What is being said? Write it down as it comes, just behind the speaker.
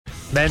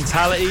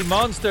Mentality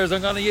monsters.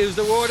 I'm going to use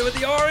the word with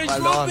the Orange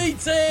rugby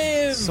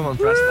team. Someone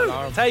press that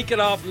alarm. Take it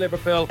off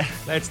Liverpool.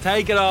 Let's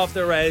take it off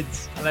the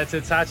Reds and let's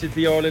attach it to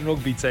the Ireland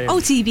rugby team.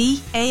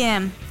 OTB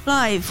AM.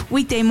 Live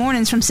weekday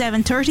mornings from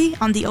 7:30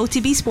 on the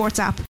OTB Sports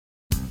app.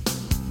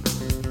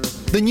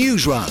 The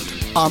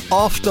Newsround on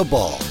Off the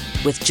Ball.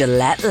 With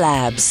Gillette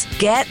Labs.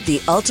 Get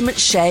the ultimate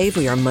shave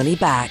or your money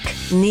back.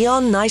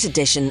 Neon Night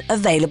Edition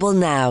available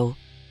now.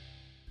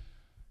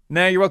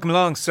 Now you're welcome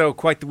along. So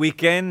quite the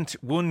weekend.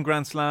 One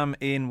Grand Slam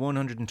in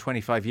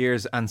 125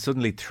 years and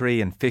suddenly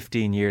 3 in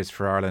 15 years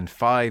for Ireland.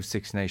 5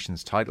 Six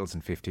Nations titles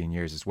in 15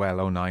 years as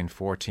well. 09,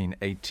 14,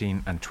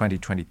 18 and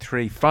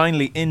 2023.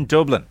 Finally in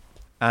Dublin.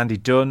 Andy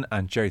Dunn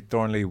and Jerry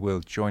Thornley will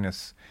join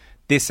us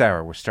this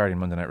hour. We're starting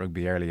Monday Night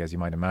Rugby early, as you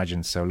might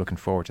imagine, so looking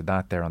forward to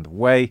that. They're on the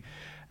way.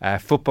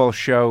 Football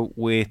show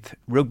with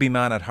rugby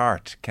man at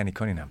heart, Kenny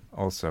Cunningham,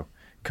 also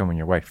coming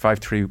your way.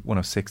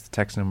 53106, the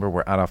text number.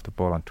 We're at Off the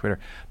Ball on Twitter.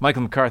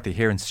 Michael McCarthy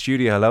here in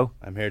studio. Hello.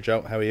 I'm here,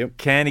 Joe. How are you?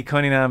 Kenny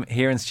Cunningham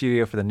here in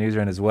studio for the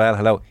Newsround as well.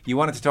 Hello. You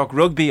wanted to talk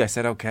rugby. I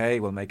said, okay,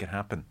 we'll make it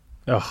happen.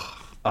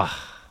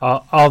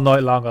 All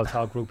night long I'll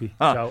talk rugby,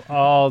 Joe.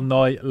 All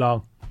night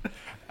long.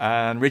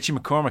 And Richie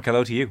McCormack,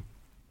 hello to you.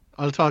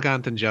 I'll talk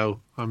Anton,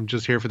 Joe. I'm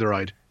just here for the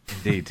ride.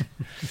 Indeed.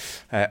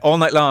 All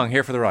night long,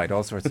 here for the ride.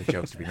 All sorts of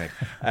jokes to be made.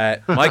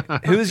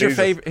 Mike, who is your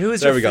favourite? Who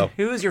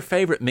is your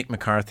favourite Mick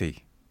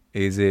McCarthy?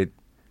 Is it,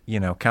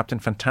 Captain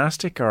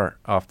Fantastic or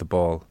off the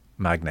ball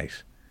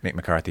magnate? Mick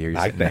McCarthy, are you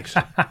magnate?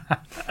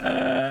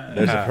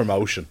 There's a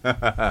promotion.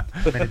 I'm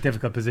in a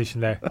difficult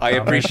position there. I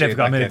appreciate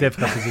that. I'm in a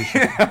difficult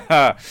position.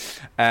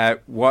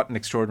 What an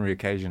extraordinary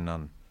occasion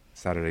on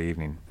Saturday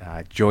evening.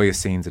 Joyous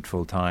scenes at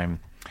full time.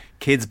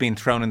 Kids being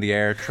thrown in the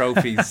air,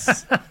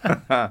 trophies.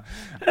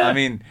 I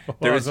mean,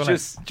 there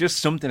is just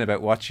something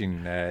about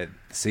watching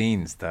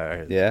scenes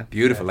that are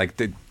beautiful. Like,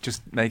 they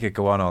just make it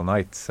go on all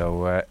night.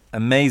 So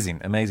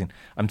amazing.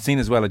 I'm seeing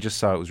as well, I just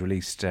saw it was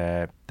released,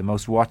 the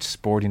most watched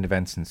sporting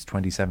event since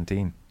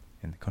 2017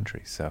 in the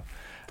country. So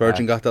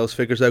Virgin got those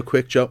figures out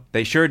quick, Joe.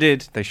 They sure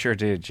did,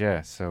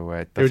 yeah.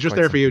 So they were just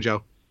there for you,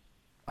 Joe.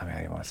 I mean,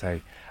 I want to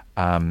say...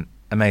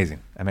 Amazing.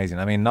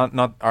 I mean,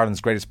 not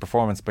Ireland's greatest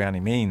performance by any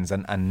means,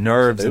 and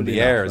nerves Absolutely in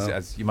the air,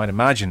 as you might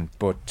imagine.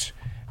 But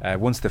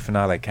once the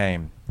finale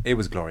came, it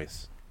was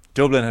glorious.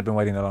 Dublin had been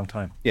waiting a long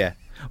time. Yeah,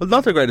 well,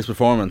 not their greatest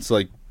performance.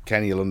 Like,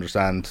 Kenny will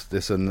understand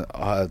this in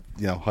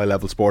high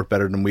level sport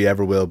better than we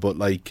ever will. But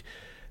like,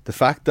 the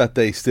fact that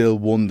they still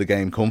won the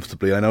game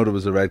comfortably. I know there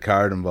was a red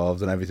card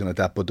involved and everything like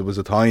that, but there was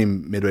a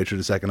time midway through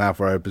the second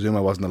half where I presume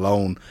I wasn't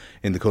alone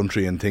in the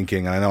country and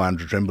thinking, and I know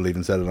Andrew Trimble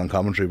even said it on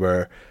commentary,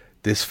 where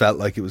this felt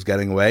like it was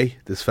getting away.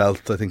 This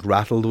felt, I think,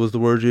 rattled was the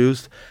word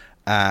used.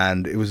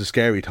 And it was a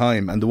scary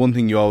time. And the one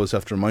thing you always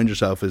have to remind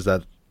yourself is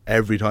that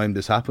every time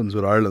this happens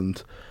with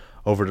Ireland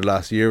over the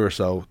last year or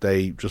so,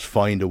 they just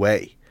find a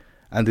way.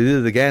 And they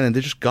did it again, and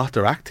they just got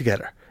their act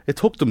together. It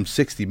took them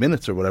 60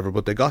 minutes or whatever,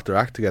 but they got their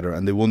act together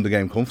and they won the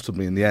game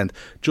comfortably in the end.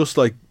 Just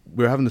like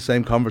we were having the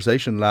same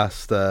conversation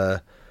last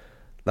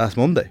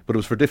Monday, but it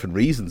was for different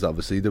reasons.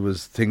 Obviously, there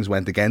was things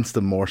went against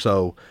them more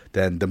so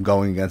than them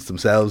going against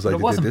themselves. Like it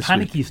wasn't this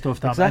panicky week. stuff,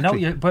 that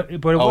exactly. I know, but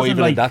it wasn't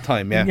even like at that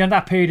time. Yeah, in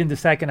that period in the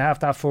second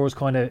half, that first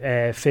kind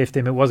of fifth,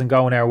 it wasn't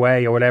going our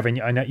way or whatever.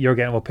 And I know you're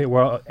getting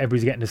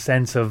everybody's getting a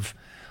sense of,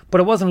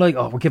 but it wasn't like,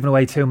 we're giving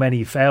away too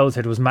many fouls.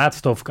 There was mad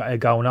stuff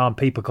going on,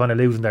 people kind of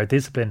losing their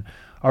discipline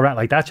or that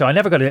like that. So I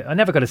never got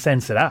a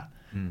sense of that.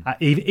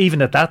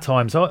 Even at that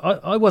time, so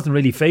I wasn't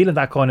really feeling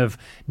that kind of.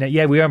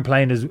 Yeah, we weren't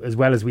playing as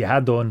well as we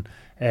had done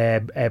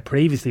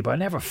previously, but I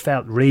never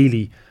felt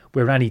really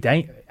we're any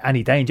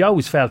danger. I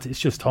always felt it's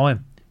just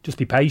time, just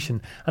be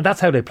patient, and that's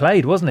how they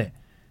played, wasn't it?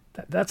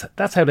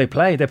 That's how they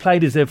played. They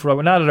played as if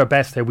we're not at our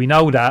best here. We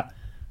know that,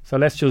 so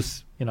let's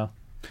just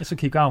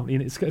keep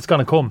going. It's going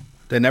to come.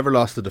 They never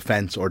lost the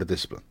defence or the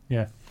discipline.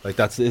 Yeah, like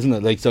that's, isn't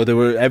it? Like, so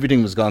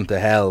everything was gone to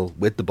hell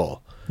with the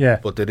ball. Yeah,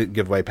 but they didn't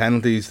give away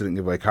penalties, they didn't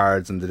give away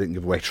cards, and they didn't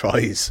give away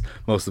tries.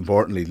 Most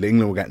importantly,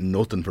 England were getting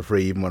nothing for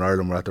free, even when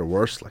Ireland were at their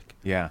worst. Like,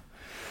 yeah.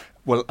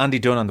 Well, Andy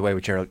Dunn on the way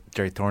with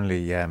Jerry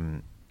Thornley,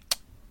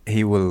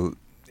 he will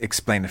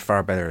explain it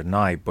far better than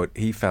I, but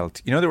he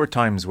felt, there were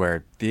times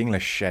where the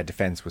English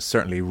defence was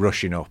certainly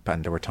rushing up,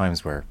 and there were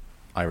times where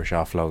Irish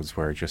offloads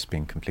were just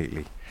being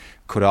completely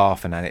cut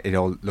off, and it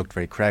all looked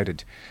very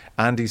crowded.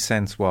 Andy's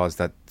sense was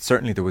that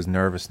certainly there was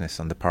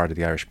nervousness on the part of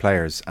the Irish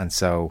players, and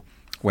so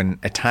when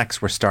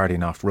attacks were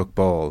starting off ruck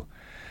ball,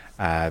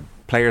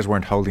 players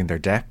weren't holding their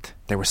depth.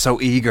 They were so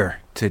eager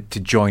to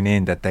join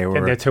in that they were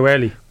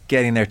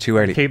getting there too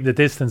early. Keep the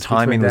distance.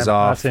 Timing was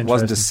off.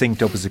 Wasn't as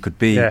synced up as it could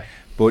be. Yeah.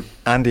 But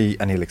Andy,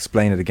 and he'll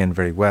explain it again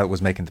very well,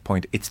 was making the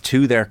point. It's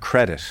to their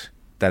credit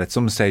that at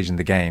some stage in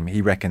the game,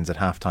 he reckons at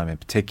halftime in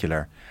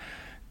particular,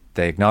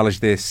 they acknowledged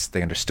this,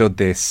 they understood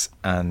this,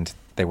 and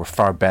they were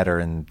far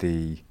better in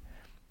the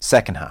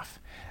second half.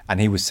 And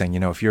he was saying,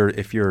 if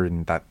you're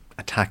in that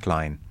attack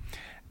line,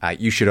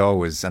 you should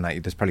always, and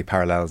there's probably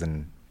parallels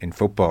in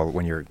football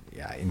when you're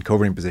in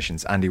covering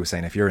positions. Andy was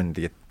saying if you're in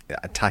the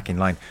attacking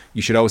line,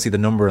 you should always see the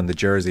number on the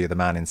jersey of the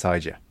man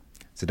inside you.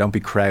 So don't be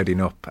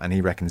crowding up. And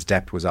he reckons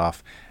depth was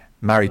off.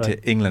 Married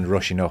to England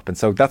rushing up. And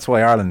so that's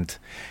why Ireland,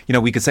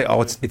 we could say,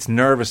 it's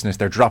nervousness,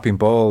 they're dropping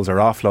balls or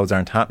offloads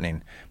aren't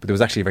happening. But there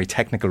was actually a very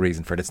technical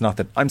reason for it. It's not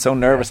that I'm so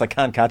nervous I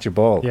can't catch a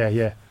ball.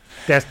 Yeah.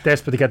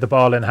 Desperate to get the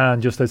ball in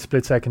hand just a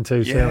split second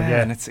too soon.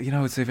 Yeah, and it's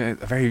a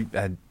very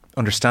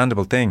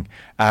understandable thing.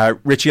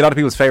 Richie, a lot of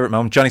people's favourite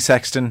moment, Johnny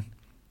Sexton,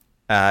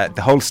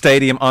 the whole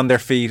stadium on their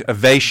feet,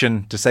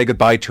 ovation to say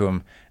goodbye to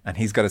him, and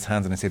he's got his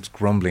hands on his hips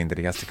grumbling that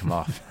he has to come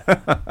off.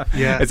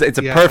 It's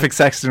a perfect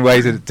Sexton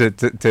way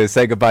to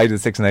say goodbye to the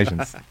Six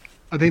Nations.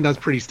 I think that's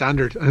pretty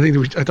standard. I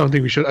don't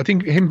think we should. I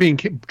think him being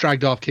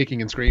dragged off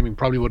kicking and screaming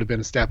probably would have been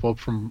a step up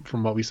from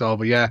what we saw.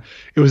 But yeah,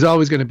 it was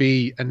always going to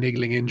be a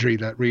niggling injury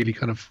that really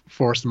kind of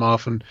forced him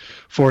off and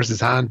forced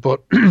his hand.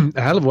 But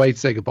a hell of a way to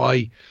say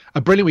goodbye.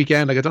 A brilliant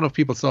weekend. Like, I don't know if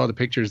people saw the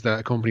pictures that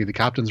accompanied the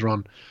captain's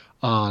run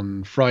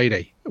on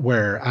Friday,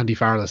 where Andy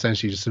Farrell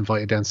essentially just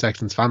invited down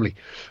Sexton's family.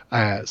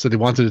 So they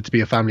wanted it to be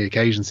a family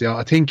occasion. So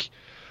I think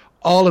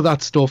all of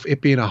that stuff, it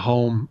being a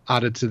home,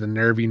 added to the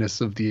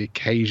nerviness of the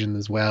occasion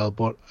as well.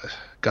 But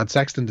God,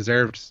 Sexton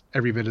deserved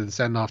every bit of the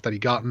send-off that he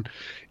got. And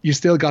you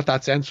still got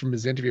that sense from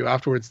his interview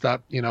afterwards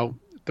that,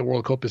 the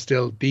World Cup is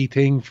still the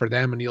thing for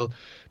them and he'll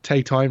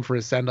take time for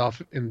his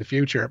send-off in the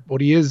future.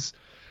 But he is...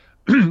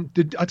 I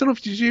don't know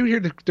if did you hear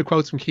the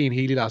quotes from Cian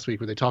Healy last week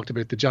where they talked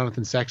about the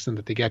Jonathan Sexton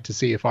that they get to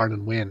see if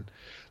Ireland win.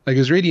 Like, it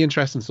was really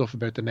interesting stuff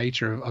about the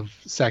nature of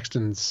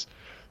Sexton's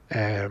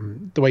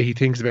the way he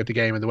thinks about the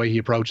game and the way he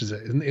approaches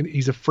it. And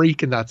he's a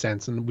freak in that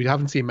sense, and we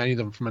haven't seen many of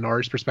them from an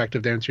Irish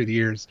perspective down through the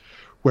years,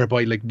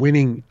 whereby like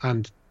winning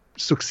and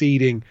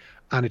succeeding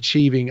and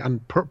achieving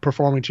and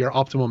performing to your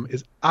optimum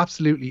is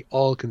absolutely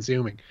all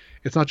consuming.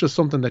 It's not just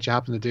something that you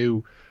happen to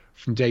do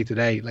from day to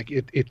day. Like,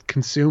 it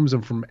consumes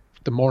him from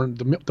the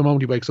moment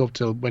he wakes up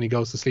till when he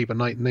goes to sleep at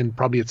night, and then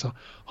probably it's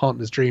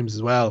haunting his dreams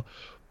as well.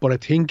 But I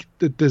think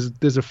that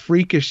there's a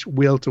freakish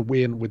will to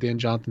win within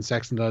Jonathan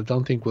Sexton that I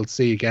don't think we'll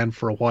see again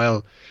for a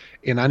while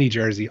in any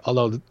jersey.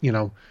 Although,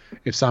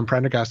 if Sam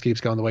Prendergast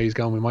keeps going the way he's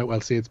going, we might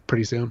well see it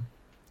pretty soon.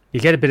 You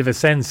get a bit of a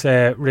sense,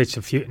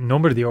 Rich, a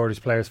number of the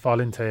Irish players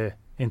fall into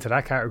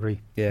that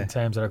category in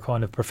terms of their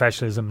kind of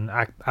professionalism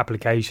and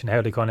application,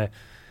 how they kind of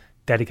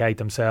dedicate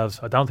themselves.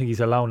 I don't think he's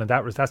alone in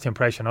that. That's the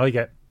impression I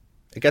get.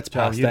 It gets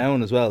passed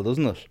down as well,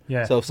 doesn't it?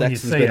 Yeah. So if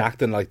Sexton's been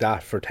acting like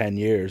that for 10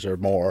 years or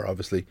more,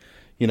 obviously,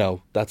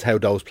 that's how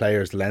those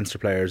players, the Leinster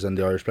players and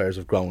the Irish players,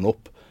 have grown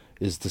up,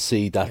 is to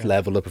see that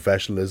level of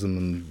professionalism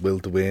and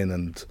will to win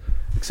and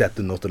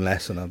accepting nothing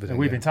less and everything. And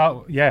we've been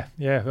taught,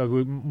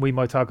 we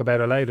might talk about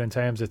it later in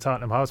terms of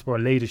Tottenham Hotspur,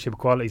 leadership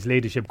qualities,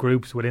 leadership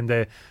groups within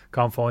the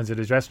confines of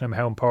the dressing room,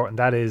 how important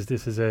that is.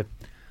 This is a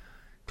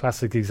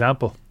classic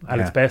example at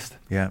its best.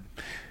 Yeah.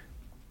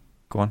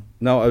 Go on.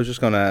 No, I was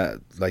just going to,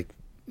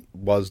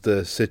 was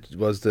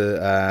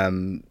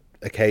the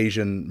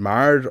occasion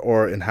marred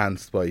or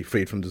enhanced by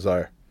Freed from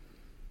Desire?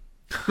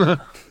 No,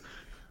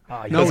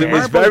 it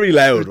was very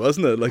loud,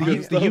 wasn't it? Like,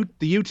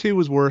 the U2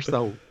 was worse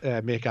though,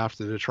 Mick,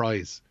 after the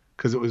tries,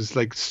 because it was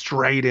like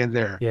straight in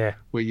there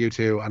with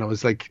U2, and it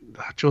was like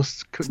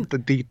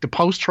the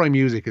post-try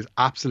music is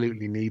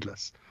absolutely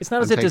needless. It's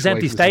not as if there's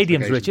empty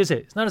stadiums, Rich, is it?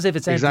 It's not as if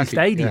it's empty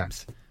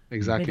stadiums. Yeah,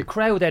 exactly. The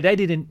crowd there, they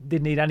didn't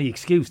need any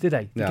excuse, did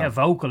they? No. Get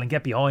vocal and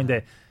get behind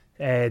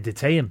the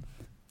team.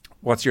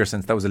 What's your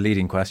sense? That was a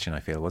leading question,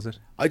 I feel, was it?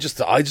 I just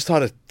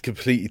thought it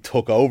completely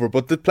took over,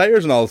 but the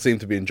players and all seem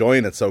to be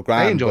enjoying it so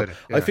grand. I enjoyed it.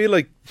 Yeah. I feel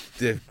like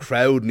the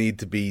crowd need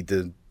to be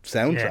the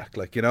soundtrack,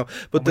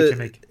 But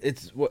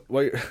it's what?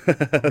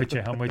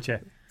 I'm with you.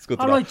 It's good.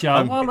 All right, Joe.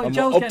 I'm up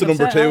to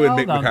number 2 in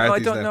Mick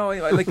McCarthy's. I don't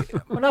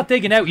know. We're not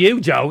digging out you,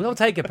 Joe. Don't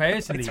take it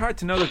personally. It's hard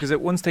to know because at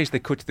one stage they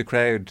cut to the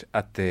crowd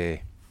at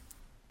the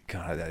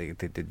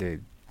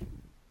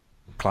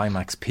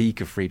climax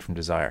peak of Freed from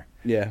Desire.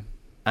 Yeah.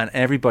 And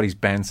everybody's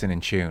bouncing in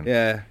tune.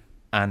 Yeah.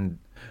 And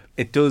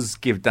it does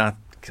give that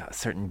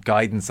certain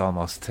guidance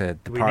almost to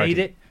the party. We need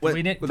it.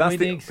 We need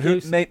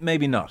excuse.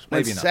 Maybe not.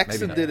 When Maybe not.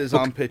 Sexton did his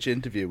on-pitch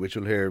interview, which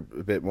we'll hear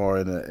a bit more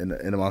in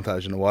a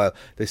montage in a while,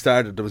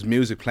 there was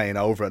music playing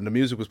over it, and the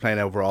music was playing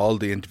over all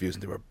the interviews,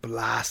 and they were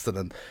blasted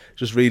and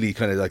just really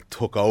kind of like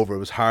took over. It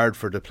was hard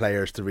for the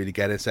players to really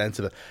get a sense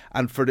of it,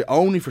 and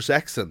only for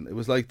Sexton, it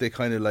was like they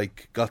kind of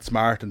like got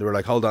smart and they were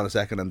like, hold on a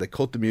second, and they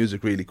cut the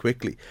music really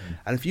quickly.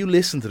 And if you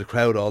listen to the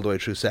crowd all the way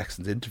through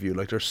Sexton's interview,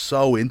 like, they're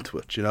so into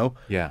it,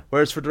 Yeah.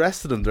 Whereas for the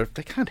rest of them,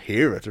 they can't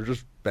hear it. They're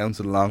just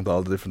bouncing along to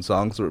all the different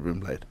songs that were being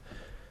played.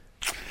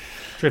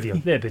 Trivial,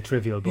 a little bit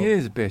trivial, but it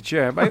is a bit,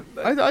 yeah.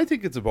 I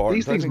think it's important.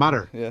 These things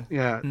matter.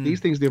 Yeah.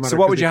 These things do matter. So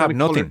what would you have?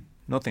 Nothing.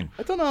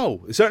 I don't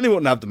know. You certainly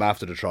wouldn't have them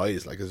after the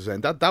tries. Like I was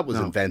saying, that was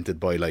invented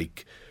by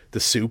like the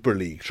Super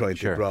League trying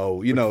to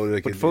grow.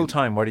 But full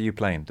time, what are you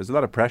playing? There's a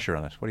lot of pressure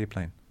on it. What are you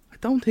playing? I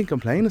don't think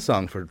I'm playing a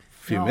song for a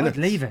few minutes.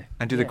 I'd leave it.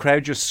 And do the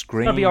crowd just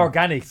scream? It's got to be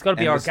organic. It's got to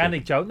be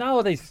organic, Joe.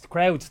 No, the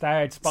crowd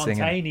starts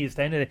spontaneous.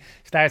 Then they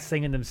start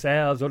singing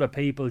themselves. Other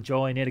people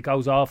join in. It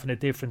goes off in a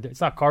different.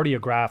 It's not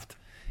choreographed,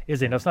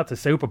 is it? No, it's not the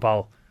Super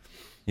Bowl.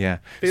 Yeah.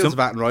 Fields of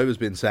Attenroy has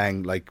been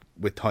saying, like,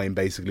 with time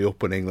basically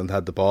up when England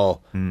had the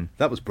ball.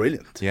 That was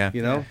brilliant. Yeah.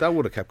 You know, that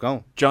would have kept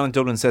going. John in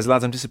Dublin says,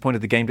 lads, I'm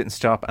disappointed the game didn't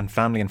stop and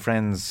family and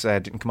friends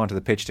didn't come onto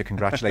the pitch to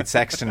congratulate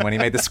Sexton when he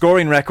made the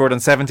scoring record on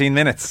 17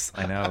 minutes.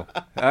 I know.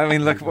 I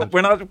mean, look,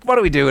 we're not. What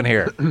are we doing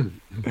here?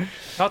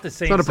 It's not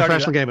a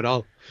professional game at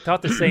all.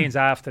 Thought the scenes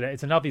after that,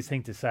 it's an obvious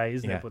thing to say,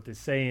 isn't it? But the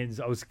scenes,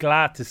 I was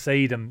glad to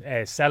see them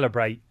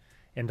celebrate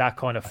in that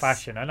kind of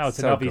fashion. I know it's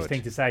an obvious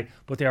thing to say,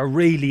 but they are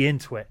really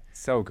into it.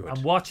 So good.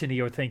 And watching it,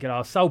 you're thinking,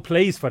 oh, so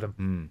pleased for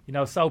them. You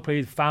know, so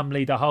pleased,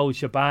 family, the whole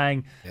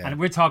shebang. Yeah. And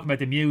we're talking about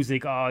the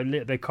music, a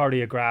little bit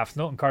choreographed,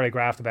 nothing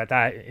choreographed about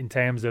that in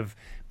terms of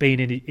being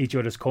in each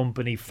other's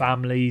company,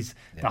 families.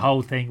 The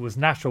whole thing was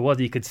natural,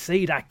 wasn't it? You could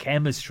see that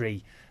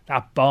chemistry,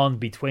 that bond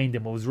between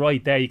them was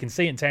right there. You can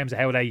see it in terms of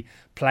how they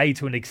play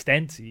to an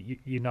extent.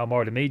 You know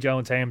more than me, Joe,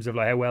 in terms of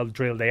like how well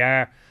drilled they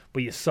are.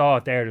 But you saw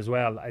it there as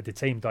well, the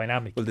team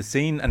dynamic. Well, the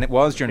scene, and it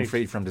was during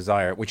Freed from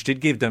Desire, which did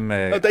give them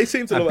they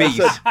seem to love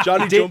it.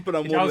 Johnny jumping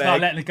on one leg.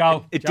 Not letting it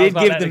go. It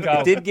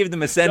did give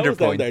them a centre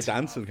point. They're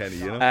dancing, Kenny,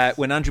 you know.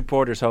 When Andrew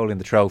Porter's holding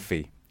the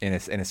trophy in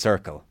a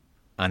circle,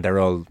 and they're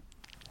all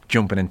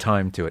jumping in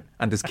time to it,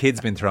 and there's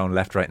kids being thrown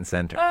left, right and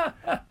centre.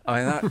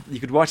 I mean, you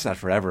could watch that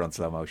forever on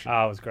slow motion.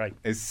 Oh, it was great.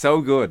 It's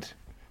so good.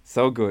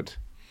 So good.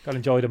 Got to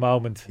enjoy the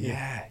moment.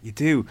 Yeah, you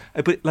do.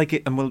 But like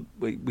it, and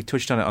we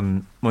touched on it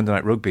on Monday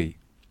Night Rugby.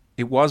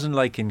 It wasn't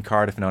like in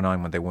Cardiff in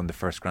 2009 when they won the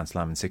first Grand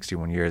Slam in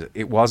 61 years.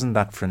 It wasn't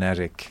that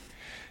frenetic,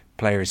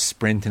 players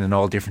sprinting in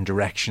all different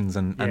directions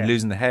and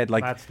losing the head.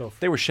 Like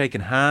they were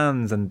shaking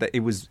hands, and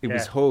it was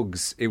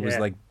hugs. It was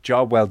like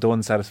job well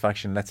done,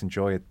 satisfaction. Let's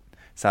enjoy it.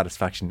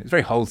 Satisfaction. It's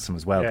very wholesome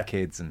as well, the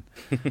kids. And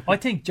I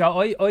think, Joe,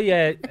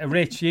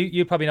 Rich,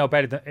 you probably know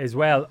better as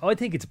well. I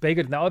think it's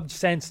bigger than that. I'm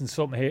sensing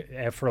something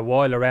here for a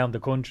while around the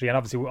country, and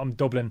obviously I'm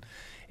Dublin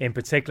in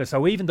particular.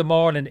 So even the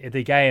morning of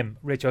the game,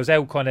 Rich, I was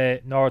out kind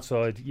of north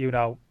side, you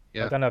know.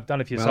 Yeah. I don't know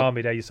if you saw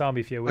me there. You saw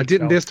me a few weeks ago. I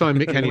didn't this time,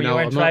 Kenny. You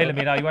weren't trailing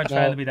me. No, you weren't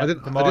trailing me. I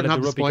didn't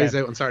have the spies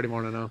out on Saturday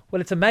morning. No.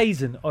 Well, it's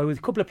amazing. I was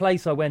a couple of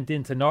places I went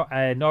into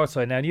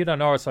Northside now. And you know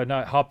Northside,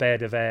 not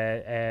hotbed of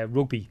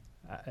rugby,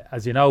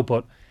 as you know.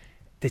 But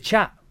the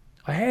chat,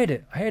 I heard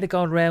it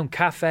going around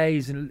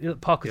cafes and little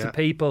pockets of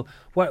people.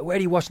 Where are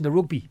you watching the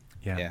rugby?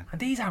 Yeah. And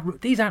these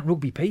aren't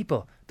rugby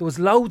people. There was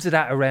loads of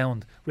that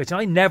around, Rich.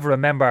 I never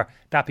remember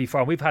that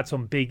before. We've had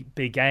some big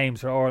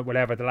games or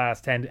whatever the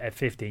last 10,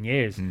 15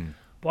 years.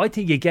 But I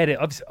think you get it.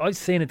 I've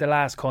seen it the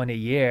last kind of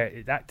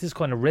year. This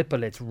kind of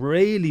ripple, it's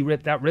really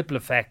that ripple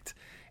effect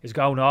is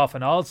going off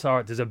and all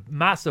sorts. There's a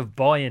massive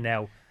buy-in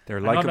now. They're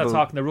likable. I'm not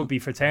talking the rugby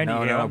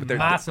fraternity. No, but they're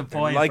massive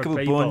buy-in.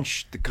 Likeable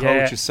bunch. The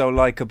coach is so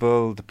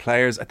likeable. The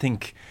players, I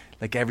think,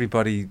 like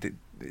everybody,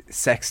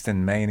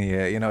 Sexton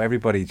mania. You know,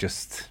 everybody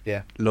just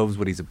loves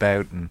what he's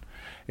about, and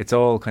it's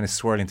all kind of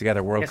swirling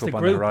together. World Cup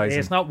on the horizon.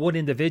 It's not one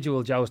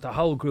individual, Joe. It's the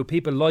whole group.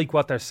 People like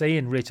what they're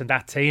seeing, Rich, and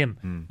that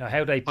team. Now,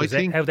 how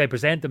they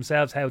present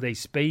themselves, how they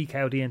speak,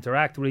 how they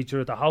interact with each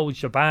other, the whole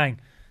shebang.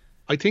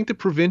 I think the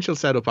provincial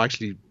setup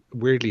actually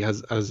weirdly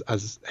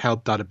has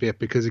helped that a bit,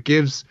 because it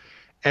gives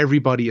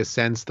everybody a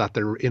sense that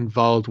they're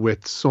involved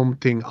with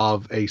something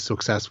of a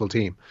successful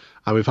team.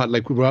 And we've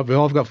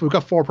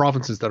got 4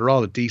 provinces that are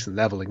all at decent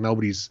level. Like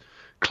nobody's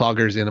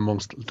cloggers in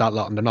amongst that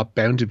lot, and they're not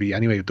bound to be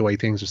anyway the way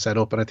things are set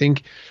up. And I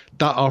think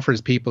that offers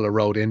people a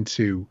road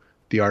into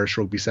the Irish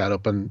rugby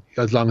setup, and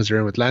as long as you're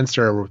in with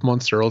Leinster or with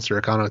Munster, Ulster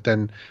or Connacht,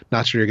 then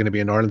naturally you're going to be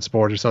an Ireland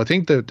supporter. So I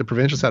think the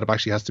provincial setup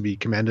actually has to be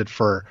commended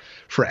for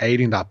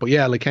aiding that. But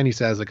yeah, like Kenny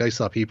says, like I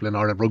saw people in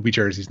Ireland rugby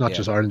jerseys, not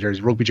just Ireland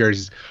jerseys, rugby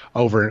jerseys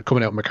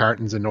coming out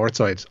McCartans in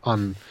Northside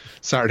on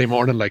Saturday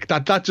morning. Like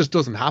that just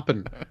doesn't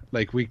happen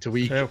like week to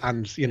week. True.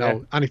 And you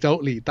know,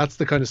 anecdotally, that's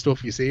the kind of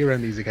stuff you see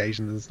around these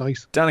occasions, and it's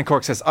nice. Dan in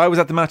Cork says, I was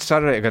at the match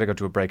Saturday. I got to go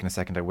to a break in a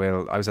second. I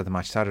was at the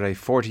match Saturday,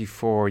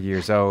 44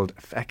 years old,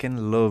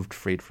 feckin' loved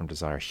Freed from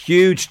Desire.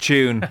 Huge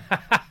tune.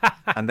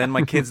 And then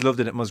my kids loved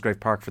it at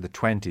Musgrave Park for the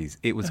 20s.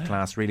 It was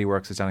class, really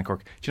works, says Dan in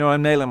Cork. Do you know,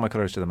 I'm nailing my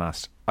colours to the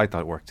mast. I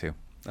thought it worked too.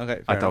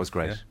 Okay, I thought it was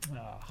great.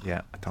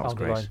 Yeah, I thought it was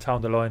great.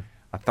 Tone the line.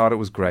 I thought it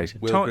was great.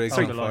 Tone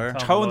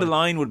the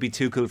line would be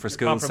too cool for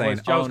schools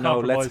saying, Joe's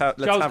let's have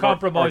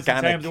compromise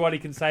organic. in terms of what he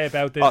can say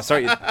about this. Oh,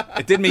 sorry,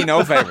 it did me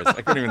no favours.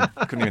 I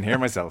couldn't even hear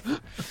myself.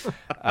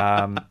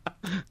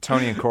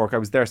 Tony in Cork, I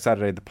was there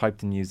Saturday. The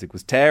piped in music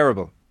was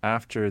terrible.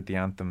 After the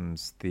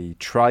anthems, the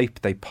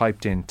tripe they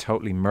piped in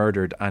totally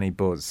murdered any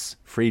buzz.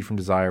 Freed from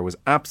Desire was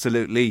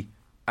absolutely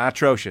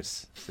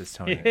atrocious, says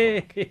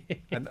Tony.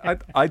 And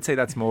I'd say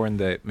that's more in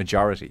the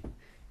majority,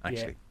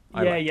 actually.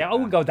 I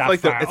wouldn't go that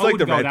far. It's like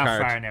the red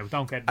card. Far now.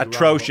 Don't get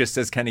atrocious,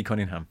 says Kenny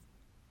Cunningham.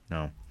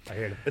 No, I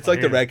hear it's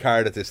like the red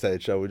card at this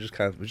stage, so we just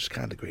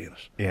can't agree on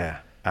it.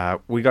 Yeah,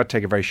 we got to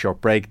take a very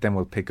short break. Then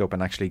we'll pick up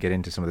and actually get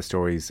into some of the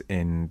stories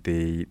in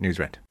the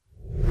Newsround.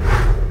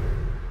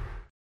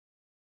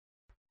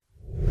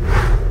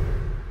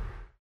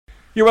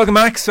 You're welcome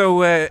back.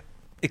 So,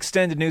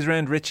 extended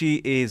Newsround.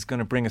 Richie is going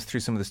to bring us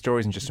through some of the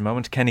stories in just a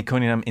moment. Kenny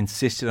Cunningham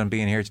insisted on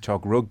being here to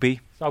talk rugby.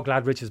 So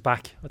glad Rich is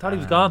back. I thought he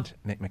was gone.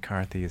 Mick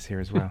McCarthy is here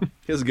as well.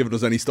 He hasn't given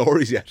us any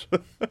stories yet.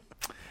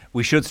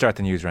 We should start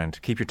the news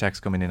round. Keep your texts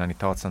coming in. Any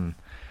thoughts on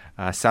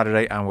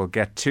Saturday, and we'll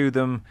get to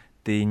them.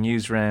 The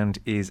news round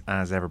is,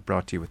 as ever,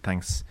 brought to you with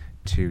thanks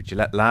to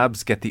Gillette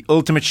Labs. Get the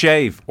ultimate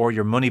shave or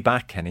your money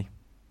back, Kenny.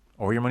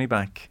 Or your money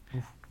back.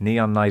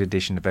 Neon Night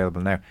Edition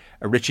available now.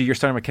 Richie, you're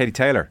starting with Katie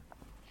Taylor.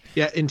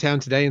 Yeah, in town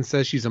today, and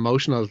says she's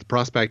emotional at the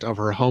prospect of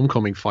her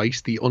homecoming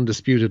fight. The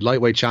undisputed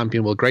lightweight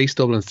champion will grace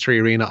Dublin's 3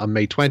 Arena on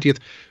May 20th,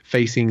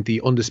 facing the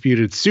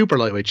undisputed super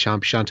lightweight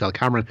champ Chantal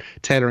Cameron.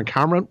 Taylor and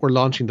Cameron were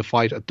launching the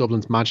fight at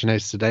Dublin's Mansion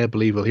House today. I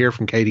believe we'll hear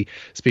from Katie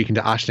speaking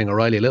to Aisling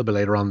O'Reilly a little bit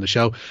later on in the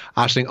show.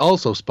 Aisling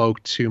also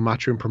spoke to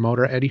matchroom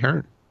promoter Eddie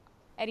Hearn.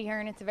 Eddie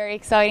Hearn, it's a very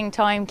exciting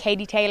time.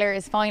 Katie Taylor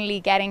is finally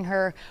getting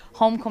her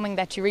homecoming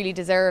that she really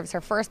deserves. Her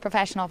first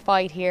professional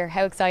fight here.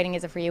 How exciting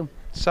is it for you?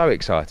 So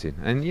exciting.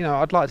 And,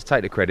 I'd like to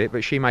take the credit,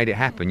 but she made it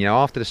happen.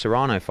 After the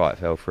Serrano fight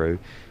fell through,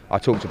 I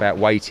talked about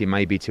waiting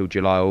maybe till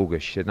July,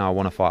 August. She said, no, I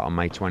want to fight on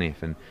May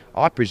 20th. And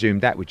I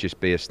presumed that would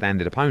just be a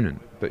standard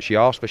opponent. But she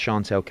asked for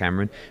Chantal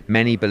Cameron.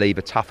 Many believe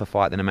a tougher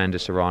fight than Amanda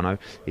Serrano.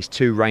 It's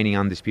 2 reigning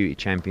undisputed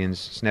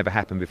champions. It's never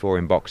happened before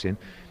in boxing.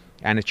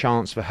 And a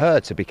chance for her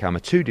to become a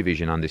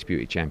 2-division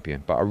undisputed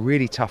champion. But a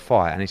really tough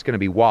fight, and it's going to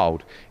be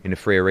wild in the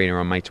Free Arena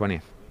on May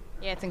 20th.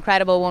 Yeah, it's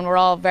incredible, one we're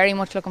all very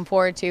much looking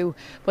forward to.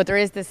 But there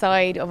is the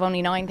side of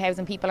only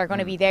 9,000 people are going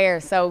to be there.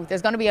 So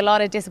there's going to be a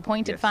lot of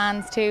disappointed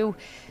fans too.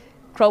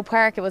 Croke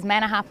Park, it was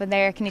meant to happen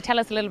there. Can you tell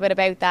us a little bit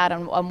about that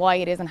and why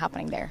it isn't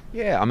happening there?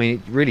 Yeah, I mean,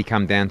 it really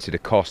come down to the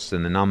costs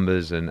and the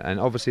numbers, and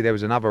obviously there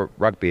was another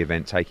rugby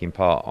event taking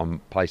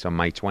place on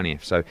May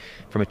 20th. So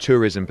from a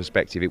tourism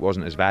perspective, it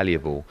wasn't as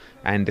valuable,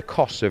 and the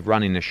costs of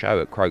running the show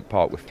at Croke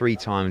Park were 3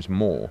 times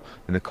more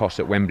than the cost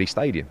at Wembley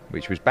Stadium,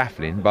 which was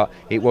baffling, but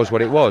it was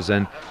what it was.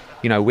 And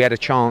we had a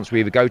chance. We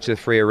either go to the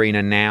Free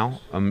Arena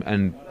now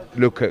and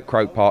look at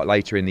Croke Park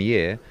later in the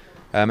year,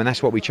 and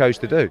that's what we chose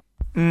to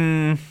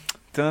do.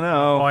 Don't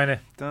know.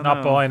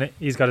 Buying it.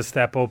 He's got to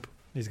step up.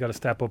 He's got to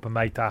step up and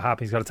make that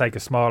happen. He's got to take a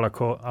smaller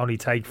cut. Only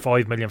take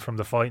 5 million from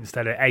the fight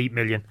instead of 8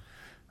 million,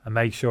 and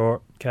make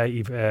sure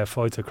Katie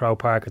fights at Croke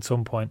Park at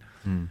some point.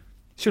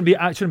 Shouldn't be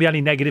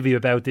any negativity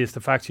about this.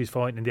 The fact she's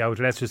fighting in the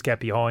outer. Let's just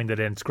get behind it,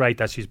 and it's great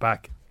that she's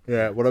back.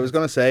 Yeah, what I was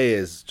going to say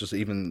is just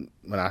even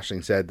when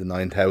Aisling said the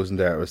 9,000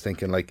 there, I was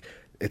thinking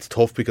it's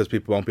tough because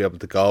people won't be able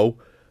to go.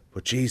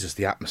 But Jesus,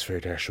 the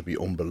atmosphere there should be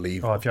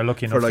unbelievable. Oh, if you're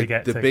lucky enough to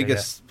get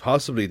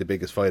possibly the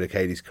biggest fight of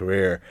Katie's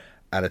career,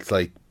 and it's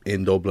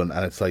in Dublin,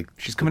 and it's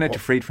she's coming out to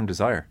Freed from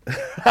Desire.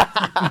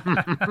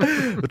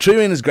 But 3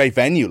 Arena is a great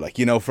venue,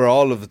 for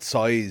all of its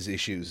size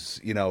issues.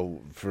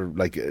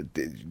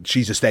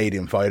 She's a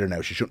stadium fighter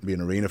now. She shouldn't be an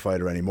arena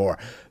fighter anymore.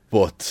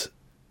 But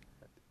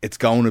it's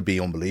going to be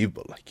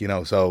unbelievable,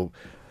 so.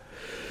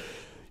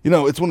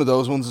 It's one of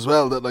those ones as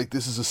well that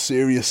this is a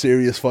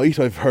serious fight.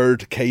 I've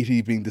heard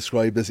Katie being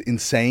described as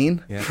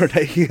insane for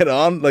taking it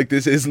on.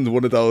 This isn't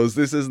one of those.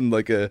 This isn't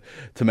a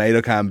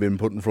tomato can being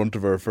put in front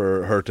of her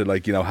for her to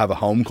have a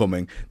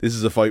homecoming. This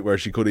is a fight where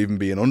she could even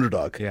be an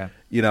underdog. Yeah.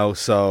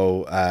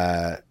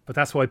 But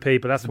that's why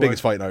people. That's the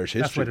biggest fight in Irish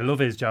history. That's why the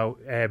love is, Joe,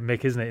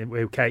 Mick, isn't it?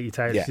 With Katie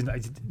Taylor, she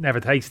never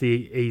takes the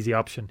easy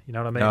option. You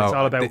know what I mean? No, it's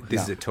all about.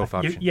 This is a tough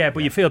option.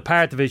 But you feel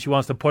part of it. She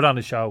wants to put on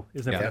a show,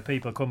 isn't it? For the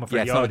people coming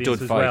for the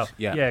audience as well.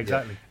 Yeah,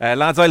 exactly.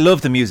 Lads, I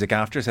love the music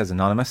after, says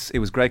Anonymous. It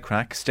was great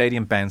crack.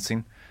 Stadium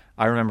bouncing.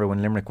 I remember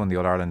when Limerick won the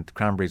All-Ireland,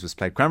 Cranberries was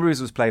played. Cranberries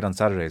was played on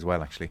Saturday as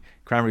well, actually.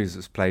 Cranberries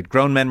was played.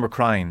 Grown Men Were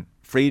Crying.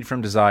 Freed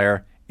from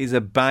Desire is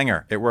a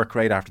banger. It worked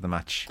great after the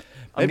match.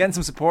 I'm getting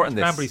some support in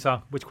this. Cranberry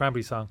song. Which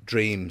Cranberry song?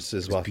 Dreams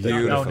is what.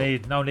 Beautiful.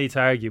 No need to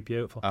argue.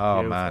 Beautiful.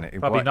 Oh, beautiful. Man.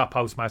 Probably not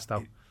post-match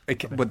though.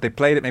 But they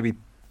played it maybe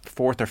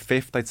 4th or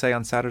 5th, I'd say,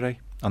 on Saturday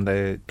on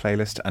the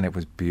playlist, and it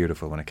was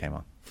beautiful when it came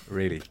on.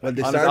 Really.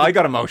 I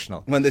got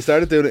emotional. When they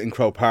started doing it in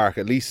Croke Park,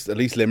 at least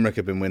Limerick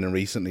have been winning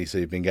recently, so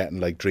you've been getting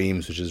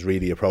Dreams, which is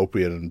really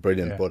appropriate and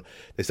brilliant. Yeah. But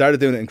they started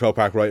doing it in Croke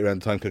Park right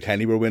around the time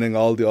Kilkenny were winning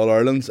all the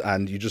All-Irelands,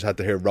 and you just had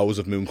to hear Rose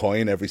of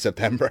Mooncoin every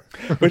September,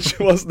 which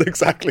wasn't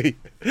exactly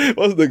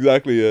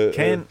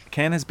Ken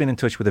has been in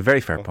touch with a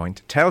very fair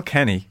point. Tell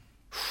Kenny.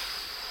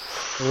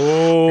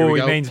 Oh,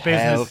 he means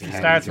business. He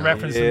starts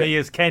referencing me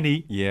as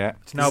Kenny. Yeah.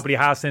 Which nobody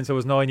has since I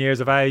was 9 years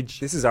of age.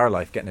 This is our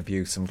life getting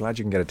abuse. I'm glad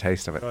you can get a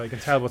taste of it. Oh, you can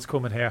tell what's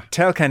coming here.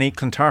 Tell Kenny,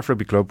 Clontarf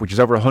Rugby Club, which is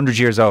over 100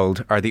 years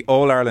old, are the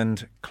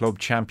All-Ireland Club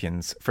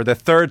champions. For the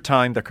 3rd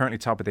time, they're currently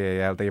top of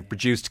the AL. They have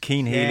produced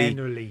Keane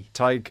Healy,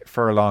 Tyg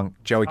Furlong,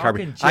 Joey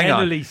Carberry.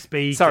 Generally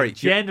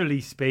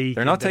speaking,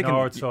 they're not the taking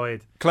North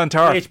side.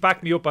 Clontarf. Rich,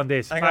 back me up on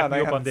this. Hang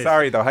on. This.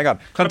 Sorry though, hang on.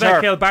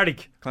 Clontarf. What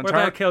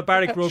about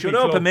Kilbarrack Rugby Shut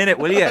up Club? a minute,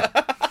 will you?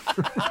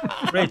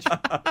 Rich,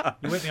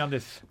 you with me on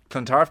this?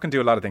 Clontarf can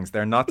do a lot of things.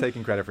 They're not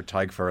taking credit for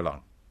Tyg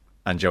Furlong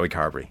and Joey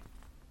Carberry.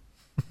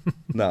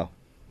 No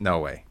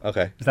way.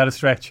 Okay. Is that a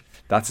stretch?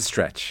 That's a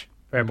stretch.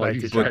 Fair play to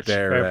you.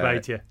 Fair play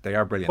to you. They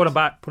are brilliant. Put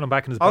him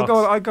back in his box.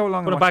 I'll go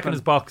along. Put him back in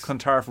his box.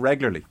 Clontarf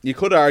regularly. You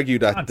could argue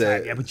that.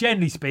 But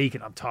generally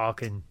speaking, I'm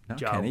talking. No,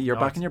 Joe, Kenny, you're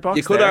back in your box.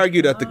 You could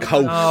argue that the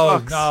coast.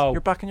 No,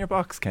 you're back in your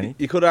box, Kenny.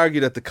 You could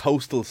argue that the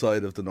coastal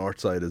side of the north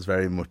side is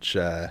very much,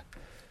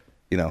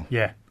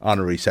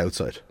 honorary south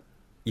side.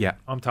 Yeah.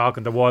 I'm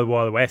talking the Wild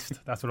Wild West.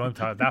 That's what I'm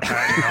talking. That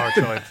part of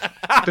the north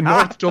side. The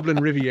North Dublin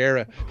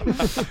Riviera.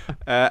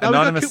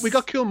 Anonymous. We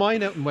got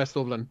Kilmine out in West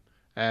Dublin,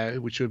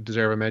 which should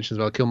deserve a mention as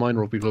well. Kilmine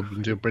Rugby Club have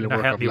been doing brilliant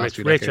work over the last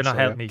few Rich, decades. you're not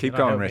helping me. Keep You're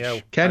not going, helping me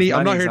Rich. out. Kenny, As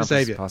I'm many not here to examples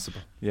save as you. possible.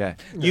 Yeah.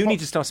 You need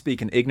to stop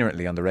speaking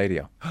ignorantly on the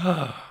radio.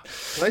 Can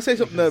I say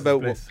something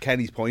about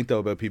Kenny's point though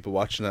about people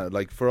watching it?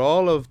 Like for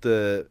all of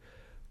the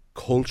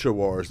culture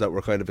wars that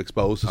we're kind of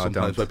exposed to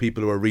sometimes by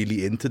people who are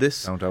really into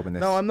this. Don't open this.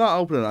 No, I'm not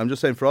opening it. I'm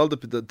just saying for all the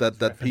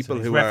that people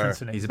who are.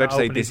 He's about to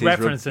say this is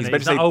rugby.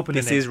 He's about to say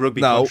this is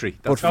rugby No, country.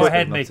 but Go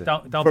ahead, Mick.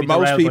 Don't for be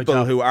most derailed by people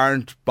Joe. who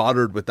aren't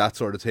bothered with that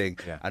sort of thing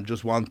and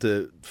just want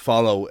to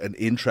follow an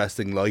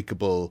interesting,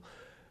 likeable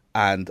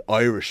and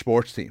Irish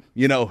sports team,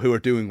 you know, who are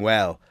doing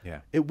well,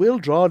 it will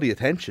draw the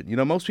attention. You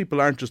know, most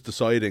people aren't just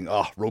deciding,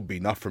 oh, rugby,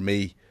 not for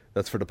me,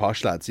 that's for the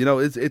posh lads. You know,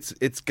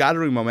 it's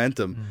gathering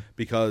momentum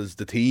because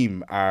the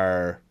team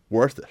are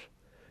worth it.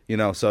 You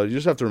know, so you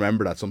just have to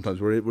remember that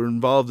sometimes we're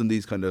involved in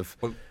these kind of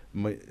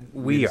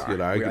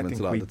minuscule arguments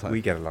a lot of the time.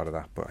 We get a lot of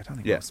that, but I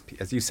don't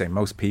think, as you say,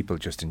 most people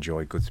just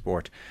enjoy good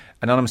sport.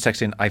 Anonymous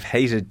text in, I've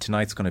hated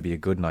tonight's going to be a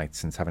good night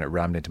since having it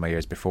rammed into my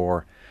ears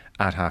before,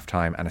 at half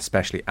time, and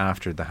especially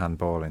after the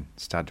handball in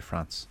Stade de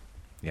France.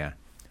 Yeah.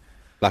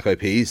 Black Eyed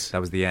Peas.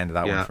 That was the end of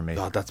that one for me.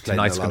 Oh, that's played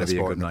tonight's in a lot going of to be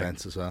a sporting good night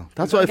events as well.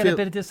 That's why I feel. Get a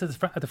bit of this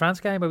at the France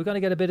game. Are we going to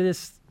get a bit of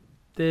this?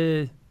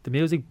 The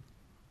music.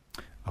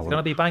 It's going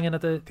to be banging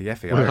at the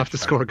FAI. We'll have to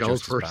score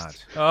goals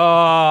first.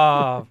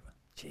 Oh,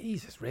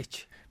 Jesus,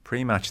 Rich.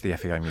 Pre-match the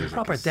FAI music.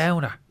 Proper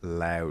downer.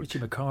 Loud. Richie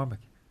McCormack.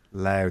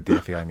 Loud,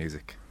 the FAI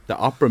music. The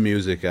opera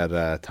music at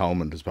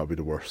Thomond is probably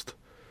the worst.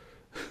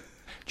 Do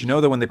you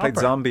know that when they played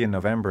Zombie in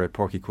November at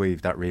Porky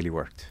Queeve, that really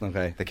worked?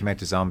 Okay. They came out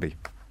to Zombie.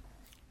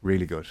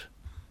 Really good.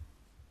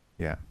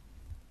 Yeah.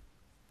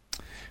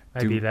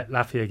 Maybe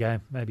Latvia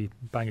game. Maybe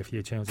bang a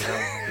few tunes.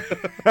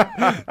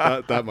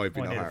 that might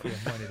be no harm.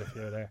 Might need a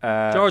few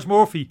there. George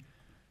Murphy,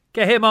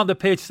 get him on the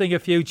pitch, sing a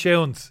few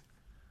tunes.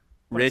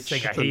 Rich,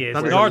 he is.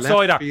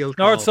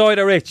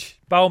 Northsider, Rich.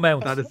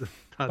 Bowmount. That is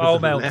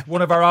Bowmount,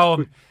 one of our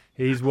own.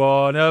 He's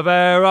one of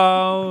our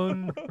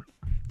own.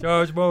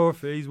 George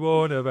Murphy's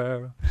one of our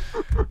own.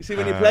 You see,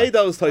 when you play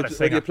those types,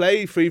 when you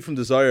play Free From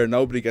Desire,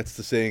 nobody gets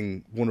to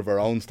sing one of our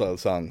own style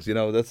songs. You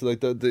know, that's like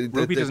the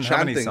Rugby doesn't have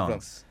any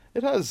songs.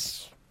 It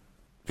has.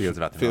 Feels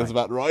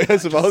about right, I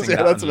suppose.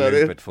 Yeah, that's about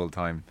it. Full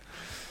time.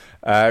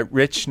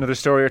 Rich, another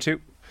story or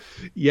two?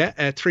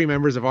 Yeah, 3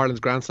 members of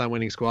Ireland's Grand Slam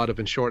winning squad have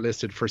been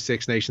shortlisted for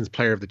Six Nations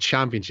Player of the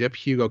Championship.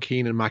 Hugo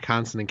Keenan, Mac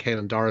Hansen and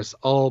Caelan Doris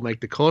all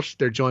make the cut.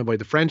 They're joined by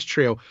the French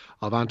trio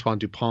of Antoine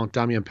Dupont,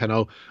 Damien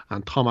Penaud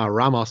and Thomas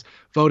Ramos.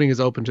 Voting is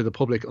open to the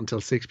public until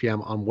 6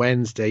 p.m. on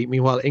Wednesday.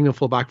 Meanwhile, England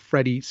fullback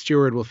Freddie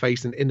Stewart will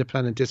face an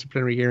independent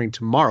disciplinary hearing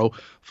tomorrow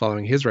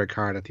following his red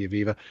card at the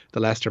Aviva. The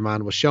Leicester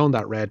man was shown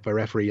that red by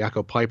referee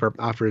Jaco Piper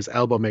after his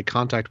elbow made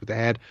contact with the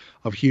head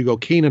of Hugo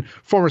Keenan.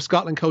 Former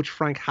Scotland coach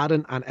Frank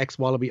Haddon and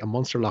ex-Wallaby and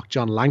Munster lock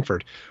John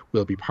Langford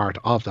will be part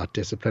of that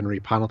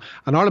disciplinary panel.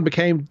 And Ireland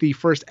became the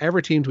first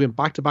ever team to win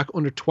back-to-back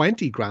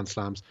under-20 Grand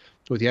Slams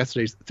with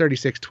yesterday's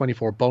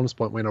 36-24 bonus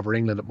point win over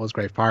England at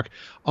Musgrave Park.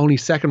 Only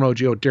second-row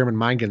duo Dermot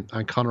Mangan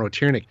and Conor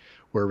O'Tierney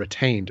were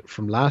retained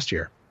from last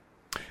year.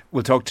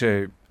 We'll talk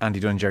to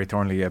Andy Dunn and Jerry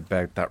Thornley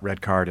about that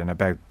red card and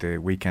about the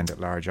weekend at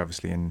large,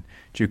 obviously, in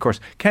due course.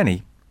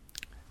 Kenny,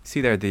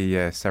 see there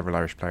the several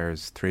Irish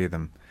players, 3 of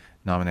them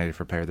nominated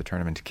for Player of the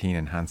Tournament,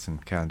 Keenan, Hansen,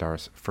 Caelan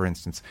Doris, for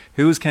instance.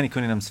 Who is Kenny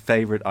Cunningham's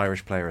favourite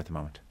Irish player at the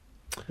moment?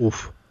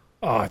 Oof.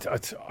 I'd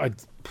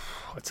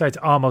say it's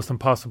almost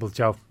impossible,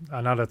 Joe. I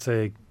know that's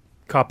a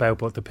cop-out,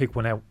 but to pick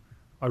one out,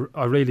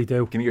 I really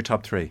do. Give me your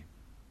top 3.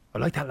 I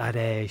like that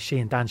lad,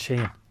 Sheehan, Dan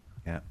Sheehan.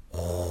 Yeah.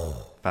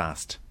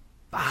 Fast.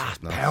 Nice.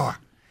 Power.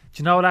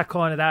 Do you know that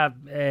kind of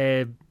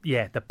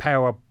the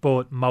power,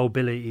 but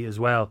mobility as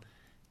well.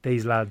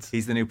 These lads.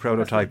 He's the new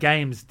prototype.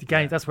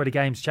 That's where the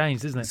game's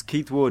changed, isn't it? It's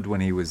Keith Wood when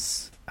he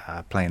was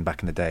playing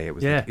back in the day. It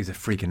was he's a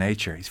freak of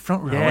nature. He's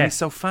front row and he's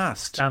so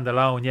fast. Stand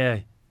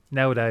alone,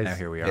 Nowadays. Now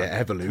here we are. Yeah,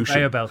 evolution.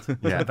 Conveyor belt.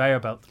 Conveyor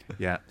belt.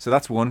 Yeah. So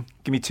that's one.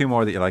 Give me 2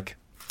 more that you like.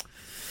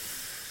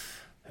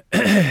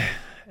 I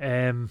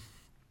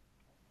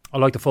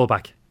like the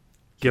fullback,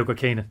 Hugo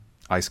Keenan.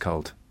 Ice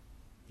cold.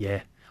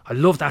 Yeah. I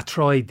love that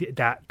try,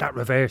 that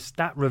reverse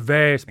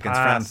against pass.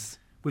 France.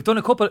 We've done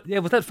a couple.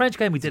 Was that French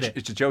game we did it?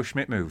 It's a Joe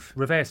Schmidt move.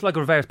 Reverse, like a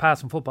reverse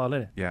pass in football,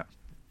 isn't it? Yeah.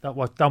 Don't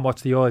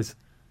watch the eyes.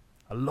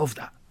 I love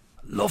that.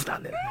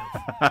 Little move.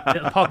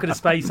 Little pocket of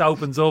space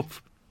opens up.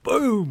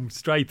 Boom,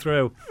 straight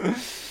through.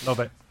 Love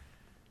it.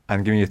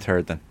 And give me a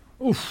third then.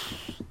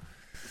 Oof.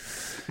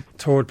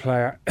 Third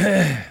player.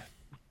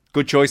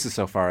 Good choices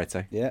so far, I'd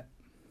say. Yeah.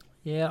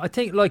 Yeah, I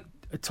think like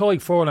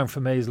Tyg Furlong for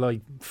me is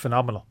like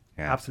phenomenal.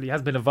 Yeah. Absolutely. He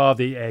hasn't been involved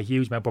a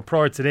huge amount, but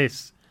prior to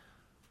this,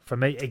 for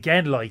me,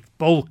 again, like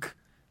bulk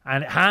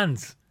and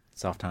hands.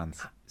 Soft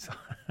hands.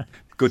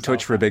 Good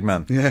touch for a big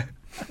man. Yeah.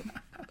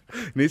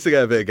 Needs to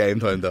get a bit of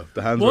game time though.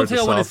 The hands. One thing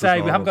I want to say,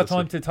 we haven't got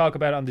time to talk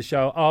about it on the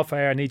show. Off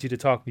air, I need you to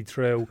talk me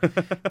through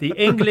the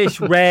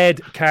English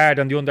red card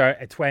on the under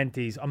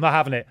 20s. I'm not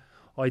having it.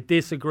 I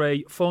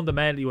disagree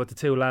fundamentally what the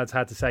two lads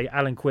had to say,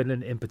 Alan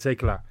Quinlan in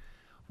particular.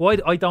 Why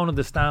I don't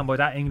understand why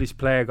that English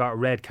player got a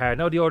red card.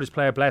 No, the Irish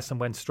player, bless him,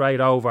 went straight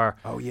over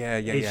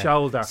his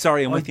shoulder.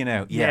 Sorry, I'm with you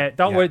now.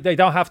 Don't worry, they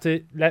don't have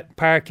to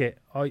park it.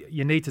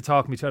 You need to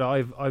talk me through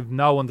that. I've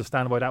no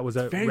understanding why that was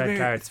a red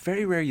card. It's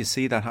very rare you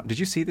see that happen. Did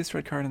you see this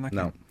red card in that game?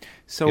 No.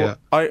 So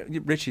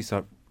Richie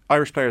saw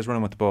Irish players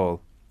running with the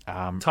ball.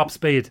 Top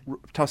speed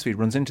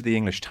Runs into the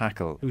English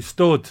tackle. Who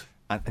stood.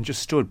 And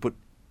just stood, but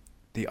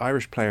the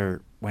Irish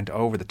player went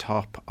over the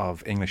top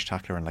of English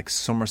tackler and like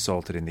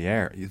somersaulted in the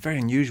air. It's very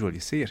unusual,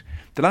 you see it.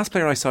 The last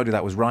player I saw do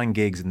that was Ryan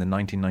Giggs in the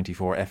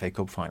 1994 FA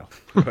Cup final.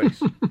 Right.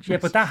 Yeah,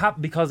 but that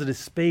happened because of the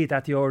speed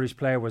that the Irish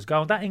player was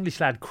going. That English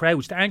lad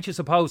crouched. Aren't you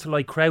supposed to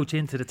like crouch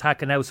into the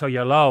tackle now so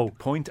you're low?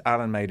 The point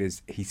Alan made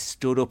is he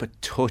stood up a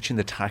touch in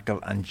the tackle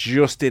and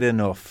just did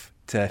enough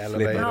to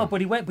flip it. No, but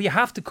he went. But you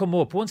have to come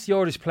up once the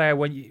Irish player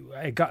when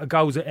you,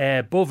 goes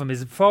above him,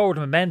 his forward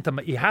momentum.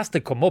 He has to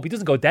come up. He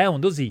doesn't go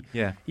down, does he?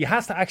 Yeah. He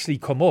has to actually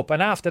come up.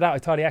 And after that, I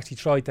thought he actually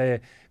tried to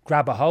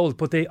grab a hold.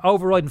 But the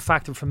overriding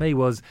factor for me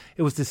was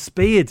it was the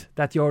speed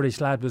that the Irish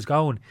lad was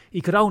going.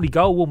 He could only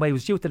go one way. It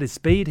was due to the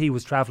speed he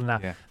was travelling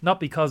at, not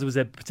because it was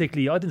a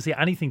particularly. I didn't see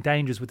anything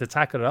dangerous with the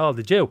tackle at all.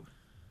 Did you?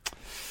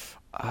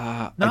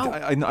 No,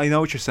 I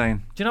know what you're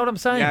saying. Do you know what I'm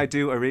saying? Yeah, I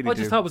do. I really do. I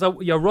just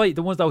thought you're right.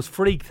 The ones those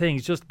freak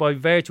things, just by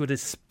virtue of the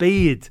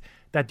speed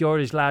that the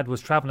Irish lad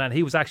was travelling, and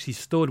he was actually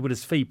stood with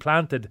his feet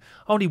planted.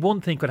 Only one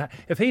thing could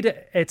if he'd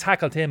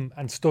tackled him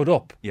and stood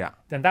up,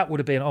 then that would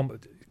have been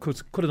could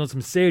have done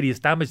some serious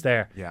damage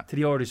there to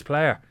the Irish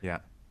player. Yeah,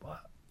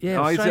 yeah.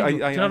 No, do you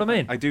know what I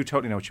mean? I do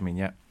totally know what you mean.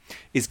 Yeah,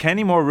 is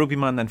Kenny more rugby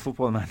man than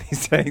football man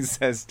these days?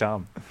 Says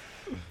Tom.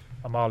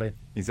 I'm all in.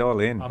 He's all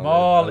in. I'm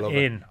all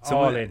in.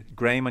 All in.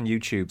 Graham on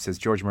YouTube says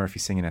George Murphy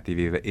singing at the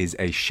Aviva is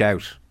a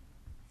shout.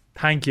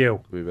 Thank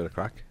you. We bit of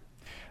crack.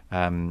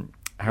 How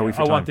are we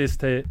for I time? want this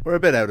to. We're a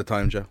bit out of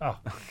time, Joe. Oh,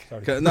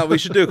 sorry. No, we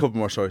should do a couple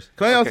more stories.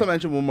 Can I also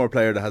mention one more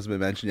player that hasn't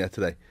been mentioned yet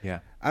today? Yeah.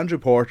 Andrew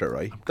Porter,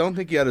 right? Don't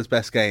think he had his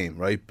best game,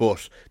 right?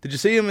 But did you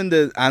see him in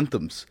the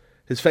anthems?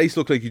 His face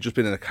looked like he'd just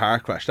been in a car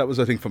crash. That was,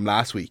 I think, from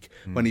last week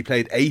when he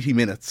played 80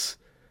 minutes.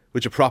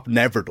 Which a prop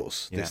never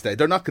does this day.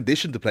 They're not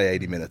conditioned to play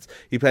 80 minutes.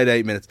 He played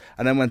 8 minutes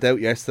and then went out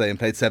yesterday and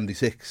played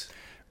 76.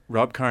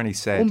 Rob Kearney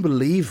said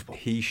unbelievable.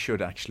 He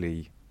should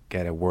actually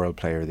get a World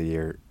Player of the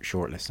Year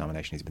shortlist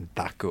nomination. He's been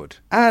that good.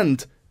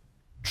 And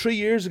 3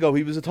 years ago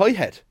he was a tight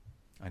head.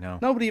 I know.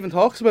 Nobody even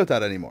talks about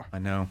that anymore. I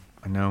know.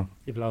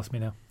 You've lost me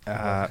now.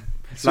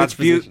 Lads,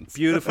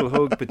 beautiful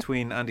hug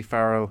between Andy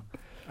Farrell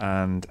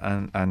and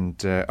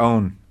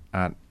Owen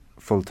at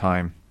full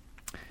time.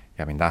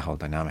 I mean, that whole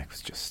dynamic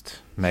was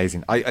just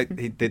amazing.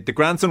 The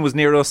grandson was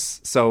near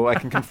us, so I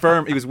can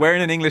confirm he was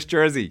wearing an English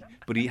jersey,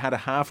 but he had a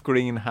half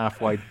green,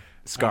 half white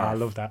scarf. I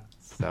love that.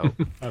 So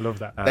I love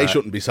that. They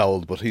shouldn't be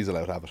sold, but he's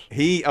allowed to have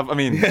it. I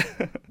mean,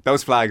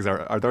 those flags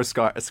those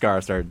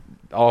scarves are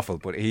awful,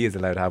 but he is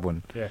allowed to have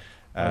one.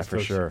 Yeah, for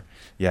sure.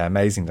 Yeah,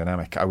 amazing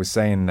dynamic. I was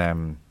saying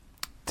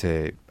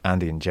to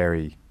Andy and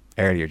Jerry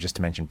earlier, just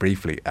to mention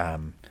briefly,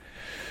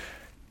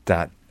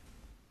 that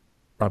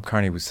Rob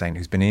Kearney was saying,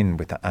 who's been in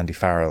with Andy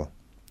Farrell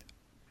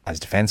as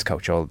defence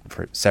coach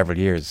for several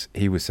years,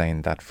 he was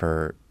saying that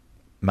for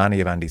many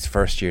of Andy's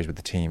first years with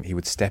the team, he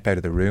would step out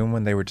of the room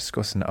when they were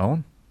discussing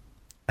Owen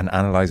and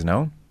analysing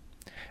Owen.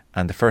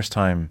 And the first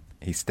time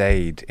he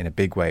stayed in a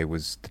big way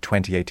was the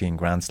 2018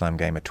 Grand Slam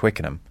game at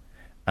Twickenham,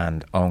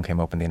 and Owen came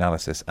up in the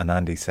analysis, and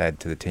Andy said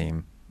to the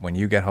team, when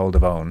you get hold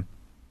of Owen, ...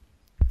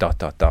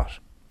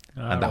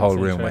 and the whole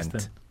room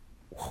went,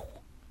 whoa.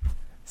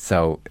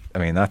 So, I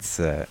mean, that's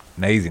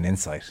amazing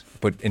insight.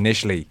 But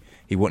initially,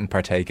 he wouldn't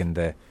partake in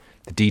the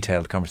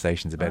detailed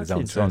conversations about his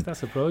own son. That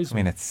surprised me.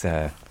 I mean, it's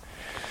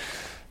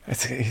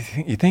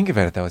you think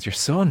about it though, it's your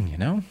son, you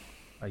know.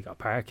 You got to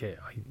park it.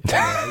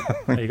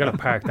 You got to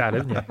park that,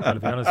 haven't you? Got to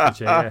be honest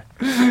with you.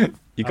 Yeah.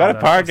 You got to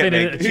park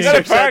it. You got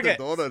to park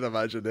it. I'd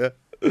imagine, yeah.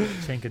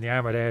 Chink in the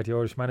armour there, the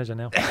Irish manager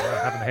now. I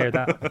haven't heard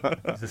that.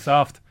 He's a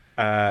soft.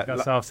 Got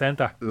a soft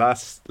centre.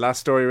 Last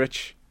story,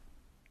 Rich.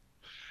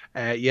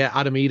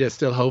 Adam Ida is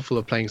still hopeful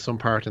of playing some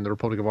part in the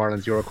Republic of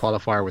Ireland's Euro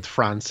qualifier with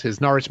France. His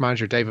Norwich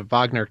manager David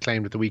Wagner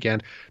claimed at the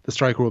weekend the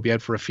striker will be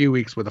out for a few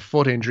weeks with a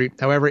foot injury.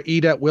 However,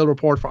 Ida will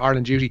report for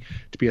Ireland duty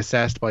to be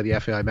assessed by the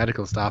FAI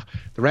medical staff.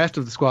 The rest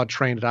of the squad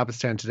trained at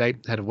Abbottstown today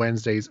ahead of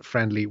Wednesday's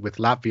friendly with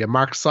Latvia.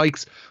 Mark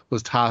Sykes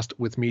was tasked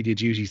with media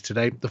duties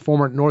today. The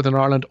former Northern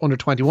Ireland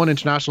under-21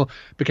 international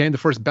became the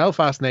first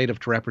Belfast native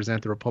to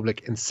represent the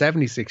Republic in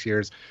 76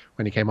 years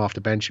when he came off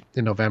the bench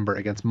in November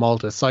against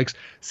Malta. Sykes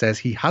says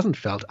he hasn't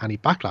felt any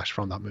backlash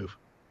from that move.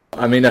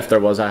 I mean, if there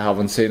was, I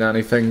haven't seen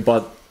anything,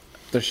 but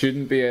there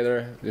shouldn't be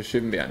either. There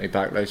shouldn't be any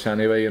backlash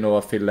anyway. You know,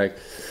 I feel like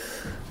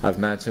I've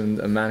mentioned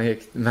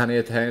many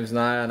a times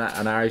now,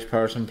 an Irish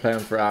person playing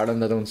for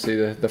Ireland, I don't see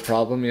the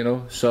problem, you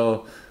know.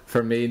 So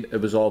for me, it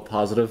was all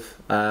positive,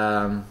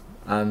 and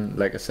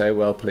like I say,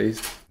 well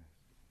pleased.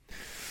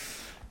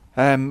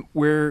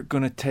 We're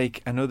going to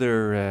take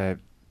another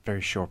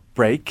very short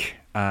break,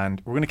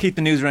 and we're going to keep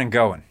the news round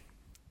going.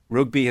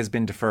 Rugby has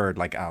been deferred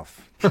like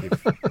Alf.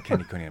 Give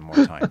Kenny Cunningham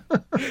more time.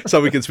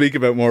 So we can speak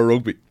about more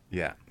rugby.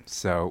 Yeah.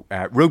 So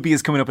rugby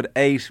is coming up at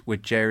 8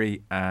 with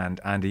Jerry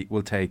and Andy.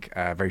 We'll take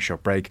a very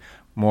short break.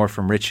 More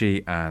from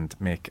Richie and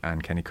Mick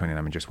and Kenny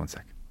Cunningham in just 1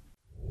 sec.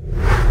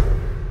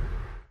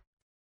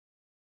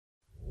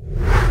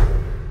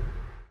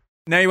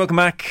 Now you're welcome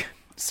back.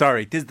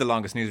 Sorry, this is the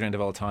longest news round of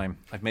all time.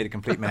 I've made a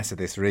complete mess of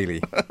this,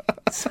 really.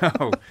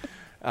 So,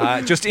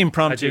 just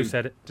impromptu, you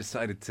said it.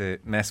 Decided to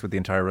mess with the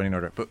entire running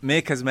order. But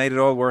Mick has made it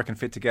all work and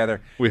fit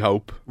together. We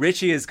hope.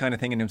 Richie is kind of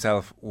thinking to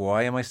himself,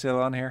 why am I still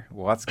on here?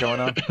 What's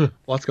going on?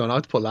 What's going on? I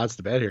have to put lads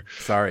to bed here.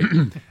 Sorry.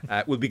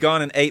 We'll be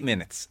gone in 8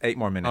 minutes. 8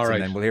 more minutes. All right.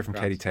 And then we'll hear from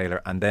Katie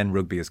Taylor. And then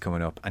rugby is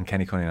coming up. And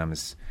Kenny Cunningham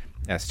is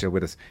still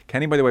with us.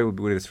 Kenny, by the way, will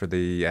be with us for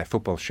the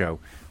football show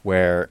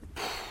where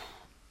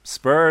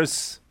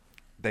Spurs...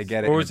 They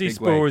get it in a big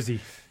Spursy.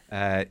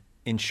 way.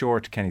 In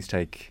short, Kenny's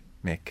take,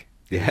 Mick,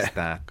 is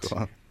that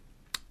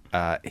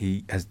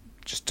he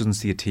just doesn't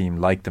see a team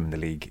like them in the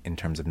league in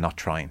terms of not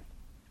trying.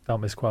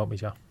 Don't misquote me,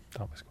 Joe.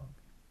 Don't misquote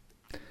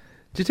me.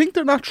 Do you think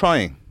they're not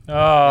trying? Oh,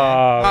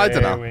 I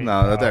don't know.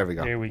 No, there we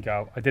go. Here we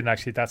go. I didn't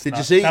actually. Did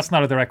you see? That's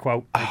not a direct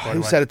quote.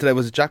 Who said it today?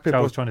 Was it Jack Pitt? I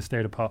was trying to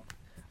stir the pot.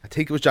 I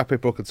think it was Jack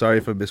Pitt. And sorry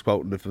if I'm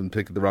misquoting, if I'm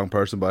picking the wrong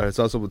person, but I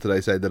saw someone today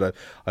say that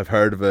I've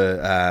heard of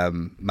a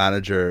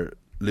manager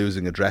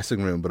losing a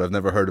dressing room, but I've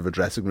never heard of a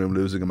dressing room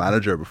losing a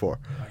manager before.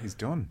 He's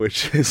done,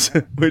 which is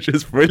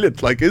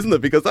brilliant, like, isn't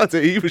it? Because that's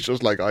it. He was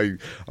just like, I'm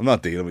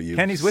not dealing with you.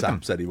 Kenny's with them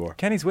anymore.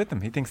 Kenny's with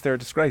them. He thinks they're a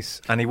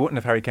disgrace, and he wouldn't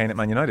have Harry Kane at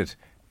Man United.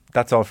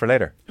 That's all for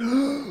later.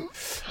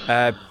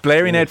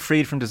 Blairing out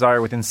freed from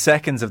desire within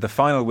seconds of the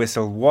final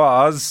whistle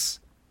was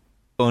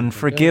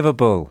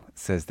unforgivable,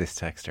 says this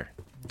texter.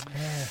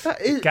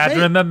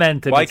 Gathering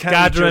momentum. Why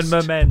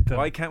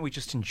can't we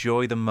just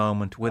enjoy the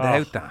moment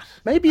without that?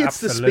 Maybe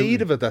it's the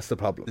speed of it that's the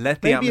problem.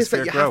 Let the atmosphere it's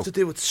that you grow. have to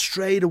do it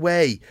straight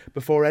away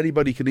before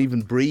anybody can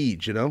even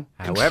breathe, you know?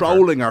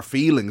 Controlling our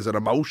feelings and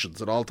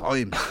emotions at all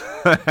times.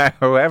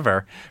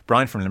 However,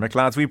 Brian from Limerick,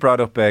 lads, we brought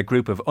up a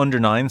group of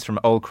under-9s from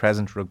Old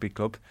Crescent Rugby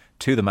Club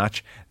to the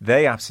match.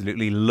 They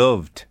absolutely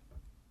loved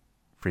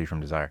Free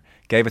From Desire.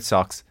 Gave it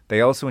socks. They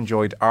also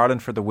enjoyed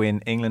Ireland for the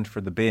win, England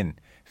for the bin.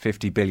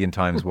 50 billion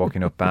times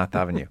walking up Bath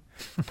Avenue.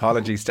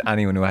 Apologies to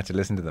anyone who had to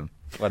listen to them.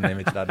 What an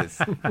image that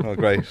is. Oh,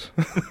 great.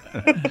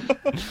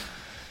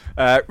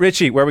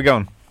 Richie, where are we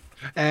going?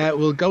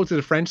 We'll go to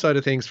the French side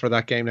of things for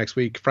that game next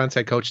week. France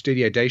head coach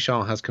Didier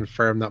Deschamps has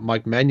confirmed that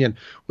Mike Maignan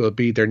will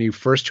be their new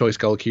first choice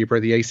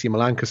goalkeeper. The AC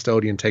Milan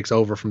custodian takes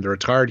over from the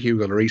retired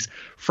Hugo Lloris.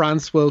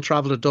 France will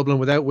travel to Dublin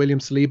without William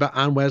Saliba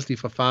and Wesley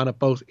Fofana,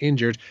 both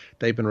injured.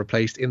 They've been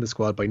replaced in the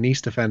squad by Nice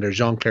defender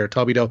Jean-Claire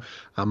Todibo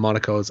and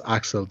Monaco's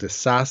Axel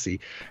Disasi.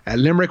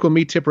 Limerick will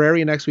meet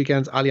Tipperary in next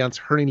weekend's Allianz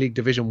Hurling League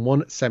Division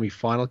 1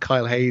 semi-final.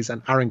 Kyle Hayes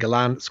and Aaron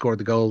Gallan scored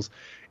the goals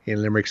in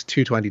Limerick's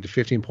 220 to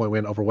 15 point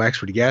win over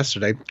Wexford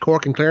yesterday.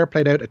 Cork and Clare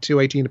played out a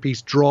 2-18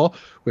 apiece draw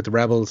with the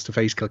Rebels to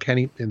face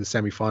Kilkenny in the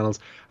semi-finals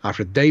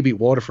after they beat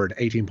Waterford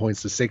 18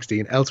 points to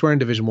 16. Elsewhere in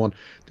Division 1,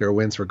 there were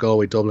wins for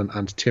Galway, Dublin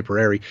and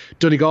Tipperary.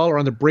 Donegal are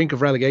on the brink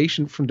of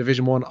relegation from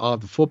Division 1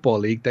 of the Football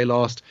League. They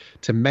lost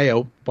to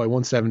Mayo by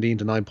 117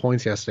 to 9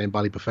 points yesterday in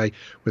Ballybuffet,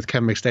 with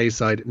Kevin McStay's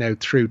side now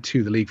through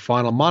to the league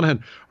final.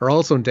 Monaghan are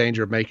also in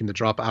danger of making the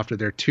drop after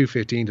their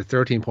 2-15 to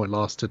 13 point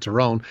loss to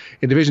Tyrone.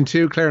 In Division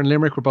 2, Clare and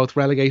Limerick were both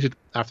relegated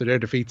after their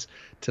defeats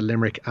to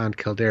Limerick and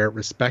Kildare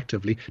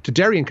respectively, to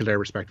Derry and Kildare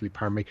respectively,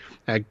 pardon me.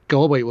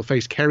 Galway will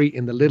face Kerry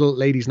in the Little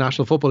Ladies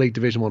National Football League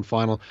Division 1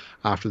 final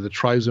after the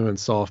tribeswomen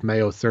saw off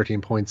Mayo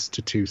 13 points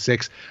to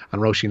 2-6,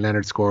 and Roisin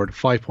Leonard scored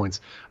 5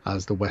 points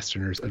as the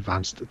Westerners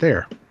advanced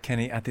there.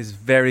 Kenny, at this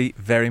very,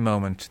 very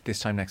moment, this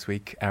time next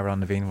week,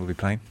 Aaron Naveen will be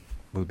playing.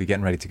 We'll be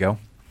getting ready to go.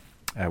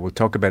 We'll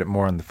talk about it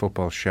more on the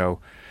football show.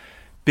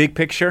 Big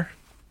picture,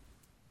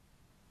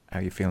 how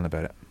are you feeling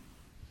about it?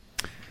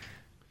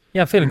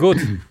 Yeah, I'm feeling good.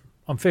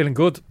 I'm feeling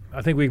good.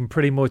 I think we can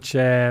pretty much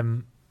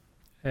call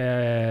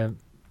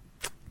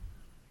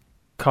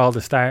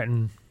the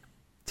starting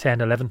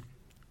 10-11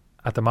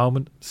 at the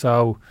moment.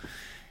 So,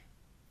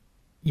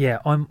 yeah,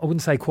 I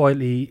wouldn't say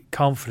quietly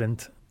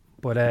confident,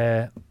 but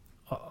I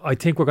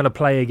think we're going to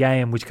play a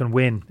game which can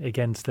win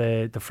against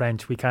the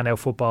French. We can't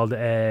out-football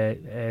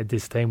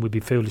this team. We'd be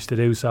foolish to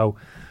do so.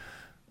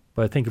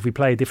 But I think if we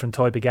play a different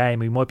type of game,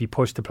 we might be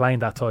pushed to playing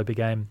that type of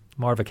game,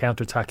 more of a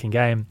counter-attacking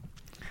game.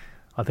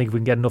 I think if we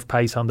can get enough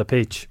pace on the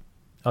pitch,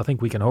 I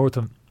think we can hurt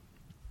them.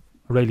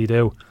 I really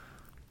do.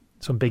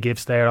 Some big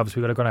ifs there.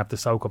 Obviously, we're going to have to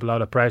soak up a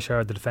lot of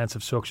pressure. The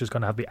defensive structure is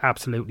going to have to be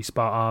absolutely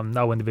spot on.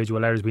 No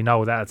individual errors. We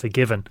know that. It's a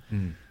given.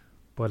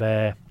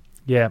 But,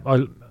 yeah,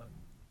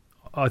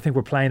 I think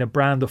we're playing a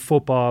brand of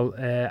football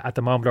at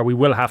the moment, or we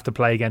will have to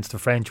play against the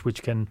French,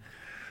 which can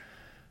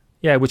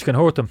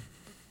hurt them.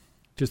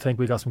 Just think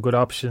we got some good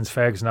options.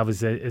 Ferguson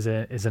obviously is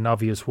an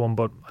obvious one,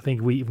 but I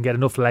think we can get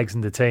enough legs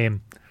in the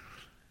team.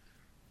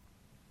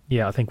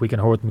 Yeah, I think we can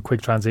hurt them.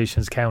 Quick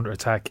transitions, counter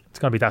attack. It's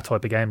going to be that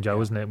type of game,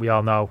 Joe, isn't it? We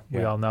all know. Yeah.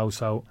 We all know.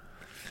 So,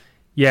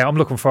 Yeah, I'm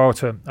looking forward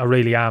to it. I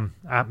really am.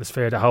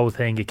 Atmosphere, the whole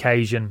thing,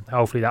 occasion.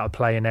 Hopefully that'll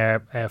play in their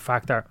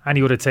factor.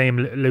 Any other team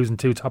losing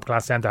 2 top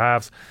class centre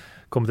halves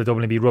come to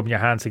Dublin and be rubbing your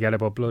hands together,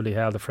 but bloody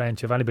hell, the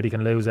French, if anybody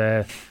can lose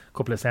a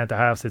couple of centre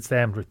halves, it's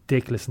them.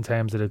 Ridiculous in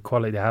terms of the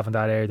quality they have in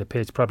that area of the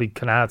pitch. Probably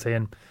Canate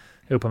and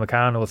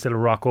Upamecano will still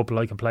rock up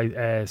like and play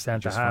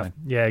centre half. Fine.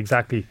 Yeah,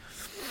 exactly.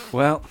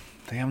 Well,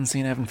 they haven't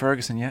seen Evan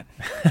Ferguson yet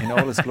in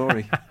all his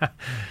glory.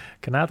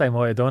 Canate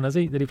might have done, has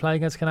he? Did he play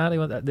against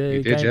Canate?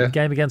 The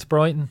game against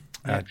Brighton?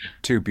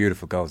 2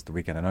 beautiful goals at the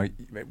weekend. I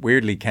know,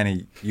 weirdly,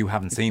 Kenny, you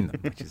haven't seen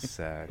them, which is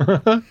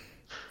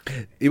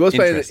he was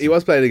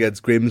playing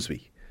against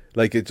Grimsby.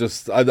 Like, it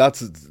just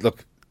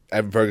look,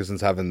 Evan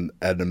Ferguson's having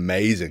an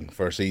amazing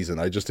first season.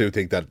 I just do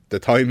think that the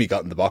time he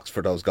got in the box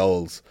for those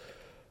goals,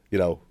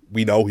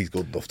 we know he's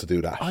good enough to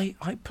do that.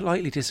 I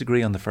politely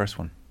disagree on the first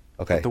one.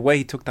 Okay, but the way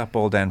he took that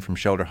ball down from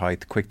shoulder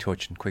height, quick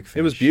touch and quick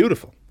finish, it was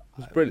beautiful. It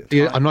was brilliant.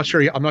 Yeah, I'm not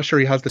sure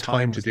he has the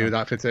time to do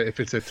that if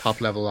it's a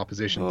top level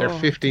opposition. They're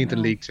 15th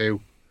in League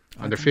 2,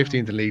 and they're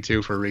 15th in League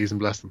 2 for a reason.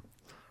 Bless them.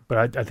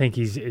 But I think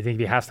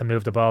he has to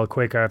move the ball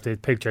quicker if the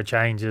picture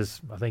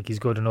changes. I think he's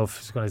good enough.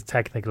 He's got his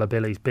technical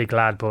abilities, big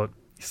lad, but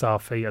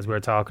soft feet, as we were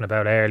talking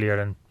about earlier.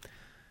 And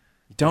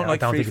you don't like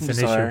free from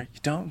desire. You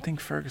don't think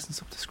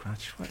Ferguson's up to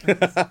scratch?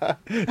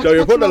 Joe,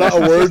 you're putting a lot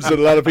of words in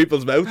a lot of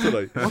people's mouths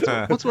tonight.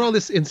 What's with all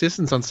this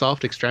insistence on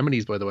soft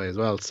extremities, by the way, as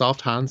well?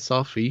 Soft hands,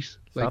 soft feet.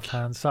 Soft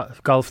hands,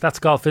 golf. That's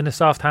golf, isn't it?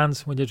 Soft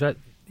hands when you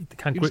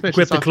can't grip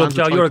the club,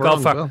 Joe. You're a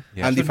golfer. Well.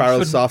 Yeah. Andy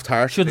Farrell's soft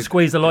heart. Shouldn't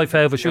squeeze the life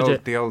out of it, should you?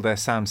 The old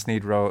Sam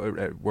Snead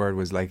word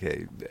was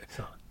like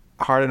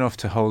hard enough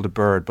to hold a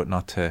bird, but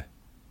not to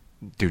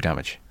do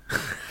damage.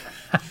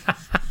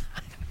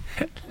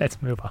 Let's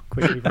move on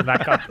quickly from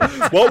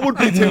that. What would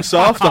be too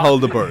soft to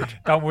hold a bird?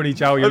 Don't worry,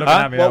 Joe. You're looking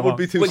at me. What would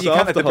be too soft you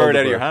can't let the bird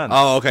out of your hand.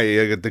 Oh, okay.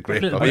 You got the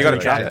grip. Oh, you got to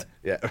trap it.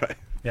 Yeah, right.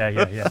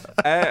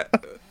 Yeah.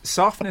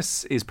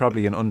 Softness is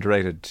probably an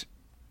underrated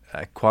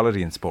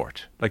quality in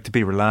sport. Like, to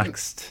be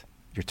relaxed,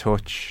 your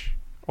touch,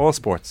 all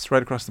sports,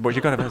 right across the board.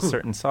 You've got to have a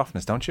certain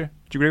softness, don't you?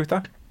 Do you agree with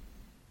that?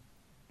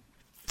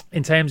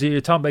 In terms of,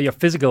 you're talking about your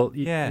physical,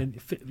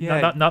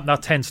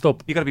 not tensed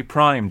up. You got to be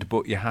primed,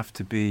 but you have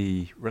to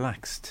be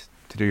relaxed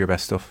to do your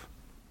best stuff.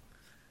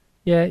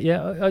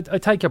 Yeah. I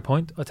take your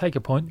point.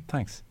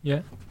 Thanks.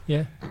 Yeah.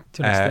 To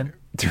an extent.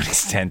 To an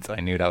extent, I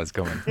knew that was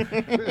coming.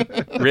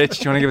 Rich,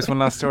 do you want to give us one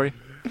last story?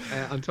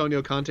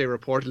 Antonio Conte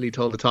reportedly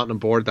told the Tottenham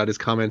board that his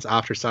comments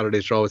after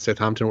Saturday's draw with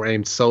Southampton were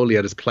aimed solely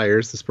at his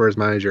players. The Spurs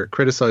manager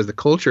criticised the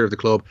culture of the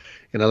club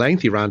in a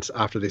lengthy rant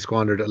after they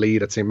squandered a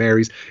lead at St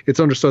Mary's. It's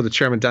understood that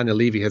Chairman Daniel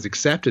Levy has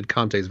accepted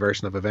Conte's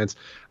version of events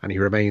and he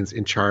remains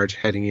in charge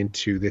heading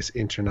into this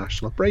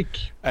international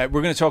break. We're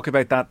going to talk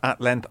about that at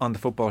length on the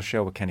Football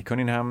Show with Kenny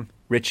Cunningham.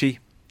 Richie,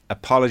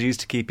 apologies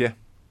to keep you.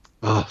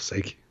 Oh,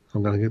 sake.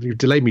 You've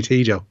delayed me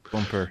tea, Joe.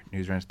 Bumper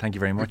Newsround. Thank you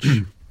very much.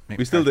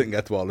 We still didn't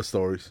get to all the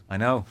stories. I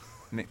know.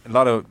 A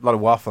lot of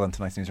waffle on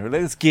tonight's Newsround.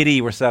 It's giddy.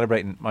 We're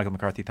celebrating Michael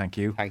McCarthy. Thank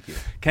you. Thank you.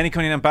 Kenny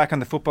Cunningham back on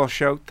the Football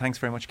Show. Thanks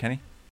very much, Kenny.